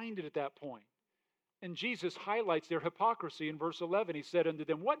close-minded at that point. And Jesus highlights their hypocrisy in verse 11. He said unto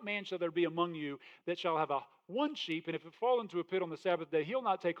them, what man shall there be among you that shall have one sheep, and if it fall into a pit on the Sabbath day, he'll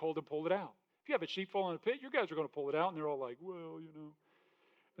not take hold and pull it out? If you have a sheep fall in a pit, your guys are going to pull it out. And they're all like, well,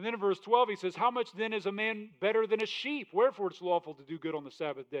 And then in verse 12, he says, how much then is a man better than a sheep? Wherefore it's lawful to do good on the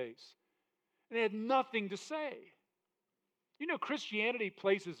Sabbath days. And they had nothing to say. Christianity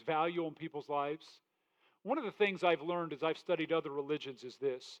places value on people's lives. One of the things I've learned as I've studied other religions is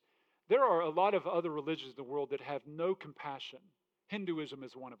this. There are a lot of other religions in the world that have no compassion. Hinduism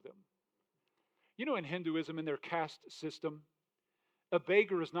is one of them. In Hinduism, in their caste system, a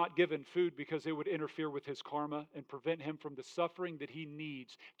beggar is not given food because it would interfere with his karma and prevent him from the suffering that he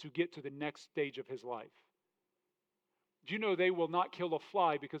needs to get to the next stage of his life. Do you know they will not kill a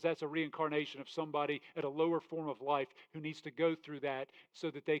fly because that's a reincarnation of somebody at a lower form of life who needs to go through that so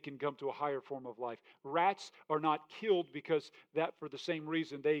that they can come to a higher form of life? Rats are not killed because that for the same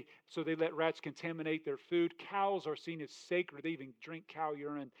reason. They let rats contaminate their food. Cows are seen as sacred. They even drink cow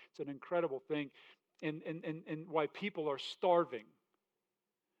urine. It's an incredible thing. And why people are starving.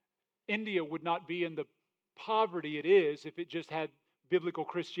 India would not be in the poverty it is if it just had biblical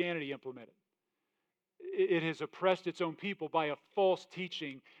Christianity implemented. It has oppressed its own people by a false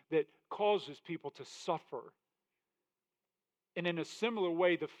teaching that causes people to suffer. And in a similar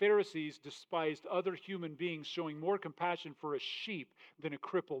way, the Pharisees despised other human beings, showing more compassion for a sheep than a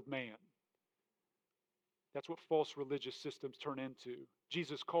crippled man. That's what false religious systems turn into.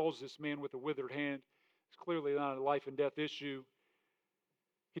 Jesus calls this man with a withered hand. It's clearly not a life and death issue.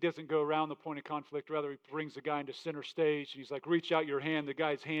 He doesn't go around the point of conflict. Rather, he brings the guy into center stage. And he's like, reach out your hand. The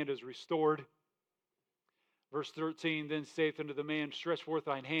guy's hand is restored. Verse 13, then saith unto the man, stretch forth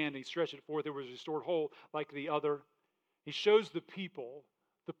thine hand. And he stretched it forth. It was restored whole like the other. He shows the people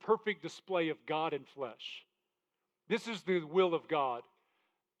the perfect display of God in flesh. This is the will of God.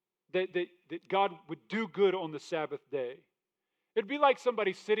 That God would do good on the Sabbath day. It'd be like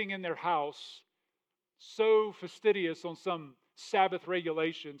somebody sitting in their house, so fastidious on some Sabbath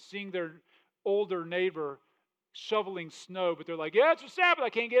regulation, seeing their older neighbor shoveling snow, but they're like, yeah, it's a Sabbath, I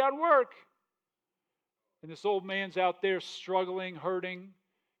can't get out and work. And this old man's out there struggling, hurting.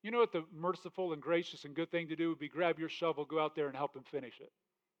 You know what the merciful and gracious and good thing to do would be? Grab your shovel, go out there and help him finish it.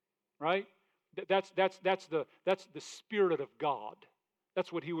 Right? That's the Spirit of God.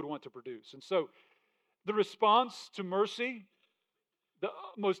 That's what he would want to produce. And so the response to mercy, the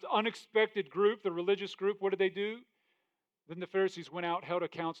most unexpected group, the religious group, what did they do? Then the Pharisees went out, held a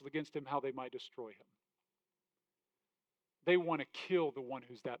council against him, how they might destroy him. They want to kill the one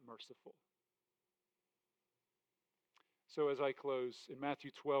who's that merciful. So as I close, in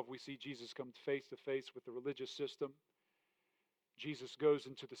Matthew 12, we see Jesus come face to face with the religious system. Jesus goes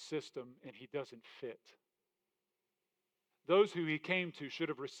into the system and he doesn't fit. Those who he came to should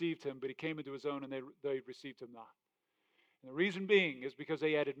have received him, but he came into his own and they received him not. And the reason being is because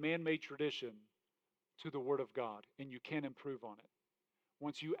they added man-made tradition to the Word of God, and you can't improve on it.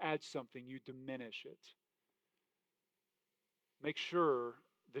 Once you add something, you diminish it. Make sure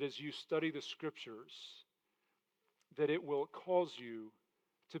that as you study the Scriptures, that it will cause you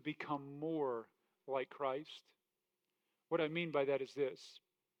to become more like Christ. What I mean by that is this.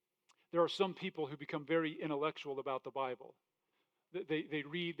 There are some people who become very intellectual about the Bible. They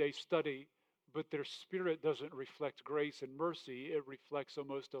read, they study, but their spirit doesn't reflect grace and mercy. It reflects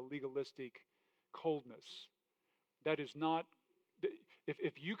almost a legalistic coldness. That is not,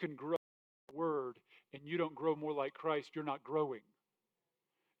 if you can grow the Word and you don't grow more like Christ, you're not growing.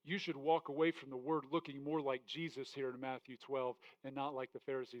 You should walk away from the Word looking more like Jesus here in Matthew 12 and not like the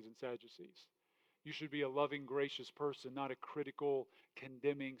Pharisees and Sadducees. You should be a loving, gracious person, not a critical,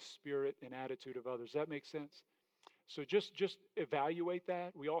 condemning spirit and attitude of others. Does that make sense? So just evaluate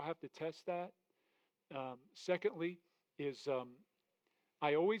that. We all have to test that. Secondly is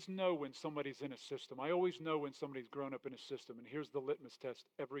I always know when somebody's in a system. I always know when somebody's grown up in a system. And here's the litmus test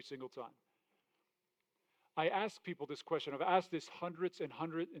every single time. I ask people this question. I've asked this hundreds and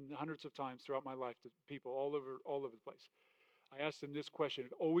hundreds of times throughout my life to people all over the place. I ask them this question.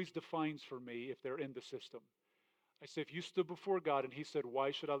 It always defines for me if they're in the system. I say, if you stood before God and he said,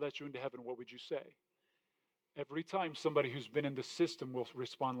 why should I let you into heaven? What would you say? Every time somebody who's been in the system will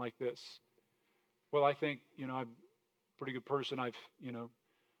respond like this. Well, I think, I'm a pretty good person. I've,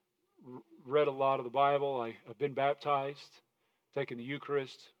 read a lot of the Bible. I've been baptized, taken the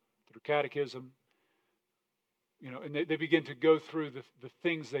Eucharist, through catechism. And they begin to go through the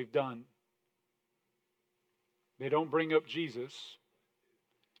things they've done. They don't bring up Jesus.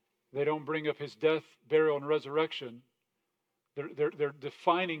 They don't bring up his death, burial, and resurrection. They're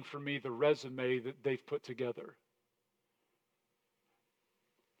defining for me the resume that they've put together.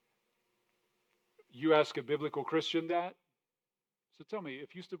 You ask a biblical Christian that? So tell me,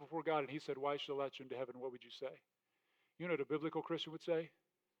 if you stood before God and he said, why should I let you into heaven, what would you say? You know what a biblical Christian would say? Well, I think, I've been baptized, taken the Eucharist, through catechism. And they begin to go through the things they've done. They don't bring up Jesus. They don't bring up his death, burial, and resurrection. They're defining for me the resume that they've put together. You ask a biblical Christian that? So tell me, if you stood before God and he said, why should I let you into heaven, what would you say? You know what a biblical Christian would say?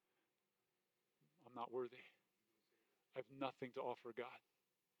 I'm not worthy. I have nothing to offer God.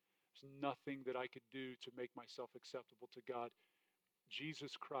 There's nothing that I could do to make myself acceptable to God.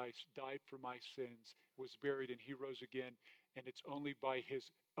 Jesus Christ died for my sins, was buried, and he rose again. And it's only by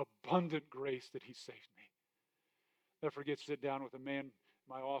his abundant grace that he saved me. Never forget, sit down with a man in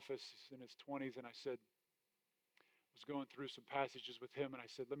my office in his 20s, and I said, I was going through some passages with him, and I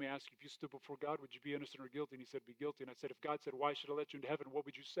said, let me ask you, if you stood before God, would you be innocent or guilty? And he said, be guilty. And I said, if God said, why should I let you into heaven, what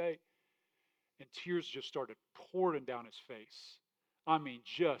would you say? And tears just started pouring down his face. I mean,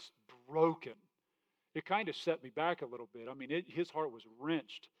 just broken. It kind of set me back a little bit. I mean, his heart was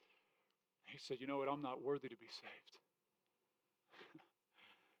wrenched. He said, you know what? I'm not worthy to be saved.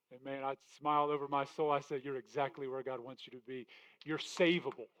 And man, I smiled over my soul. I said, you're exactly where God wants you to be. You're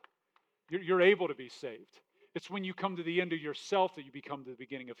savable. You're able to be saved. It's when you come to the end of yourself that you become the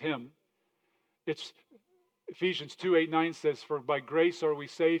beginning of him. It's Ephesians 2:8-9 says, for by grace are we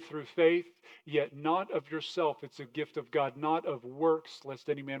saved through faith, yet not of yourself. It's a gift of God, not of works, lest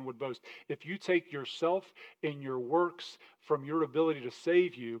any man would boast. If you take yourself and your works from your ability to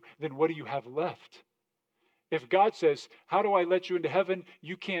save you, then what do you have left? If God says, how do I let you into heaven?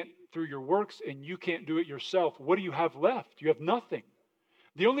 You can't through your works, and you can't do it yourself. What do you have left? You have nothing.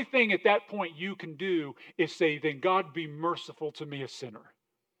 The only thing at that point you can do is say, then God be merciful to me, a sinner.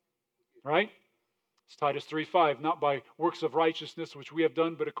 Right? It's Titus 3:5, not by works of righteousness which we have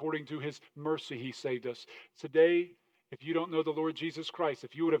done, but according to his mercy he saved us. Today, if you don't know the Lord Jesus Christ,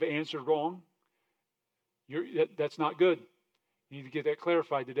 if you would have answered wrong, that's not good. You need to get that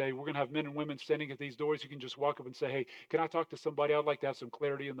clarified today. We're going to have men and women standing at these doors. You can just walk up and say, hey, can I talk to somebody? I'd like to have some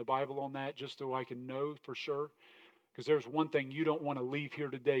clarity in the Bible on that, just so I can know for sure. Because there's one thing you don't want to leave here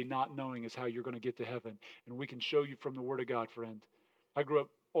today not knowing is how you're going to get to heaven. And we can show you from the Word of God, friend. I grew up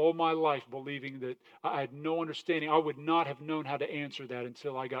all my life believing that I had no understanding. I would not have known how to answer that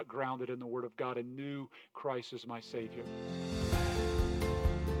until I got grounded in the Word of God and knew Christ as my Savior.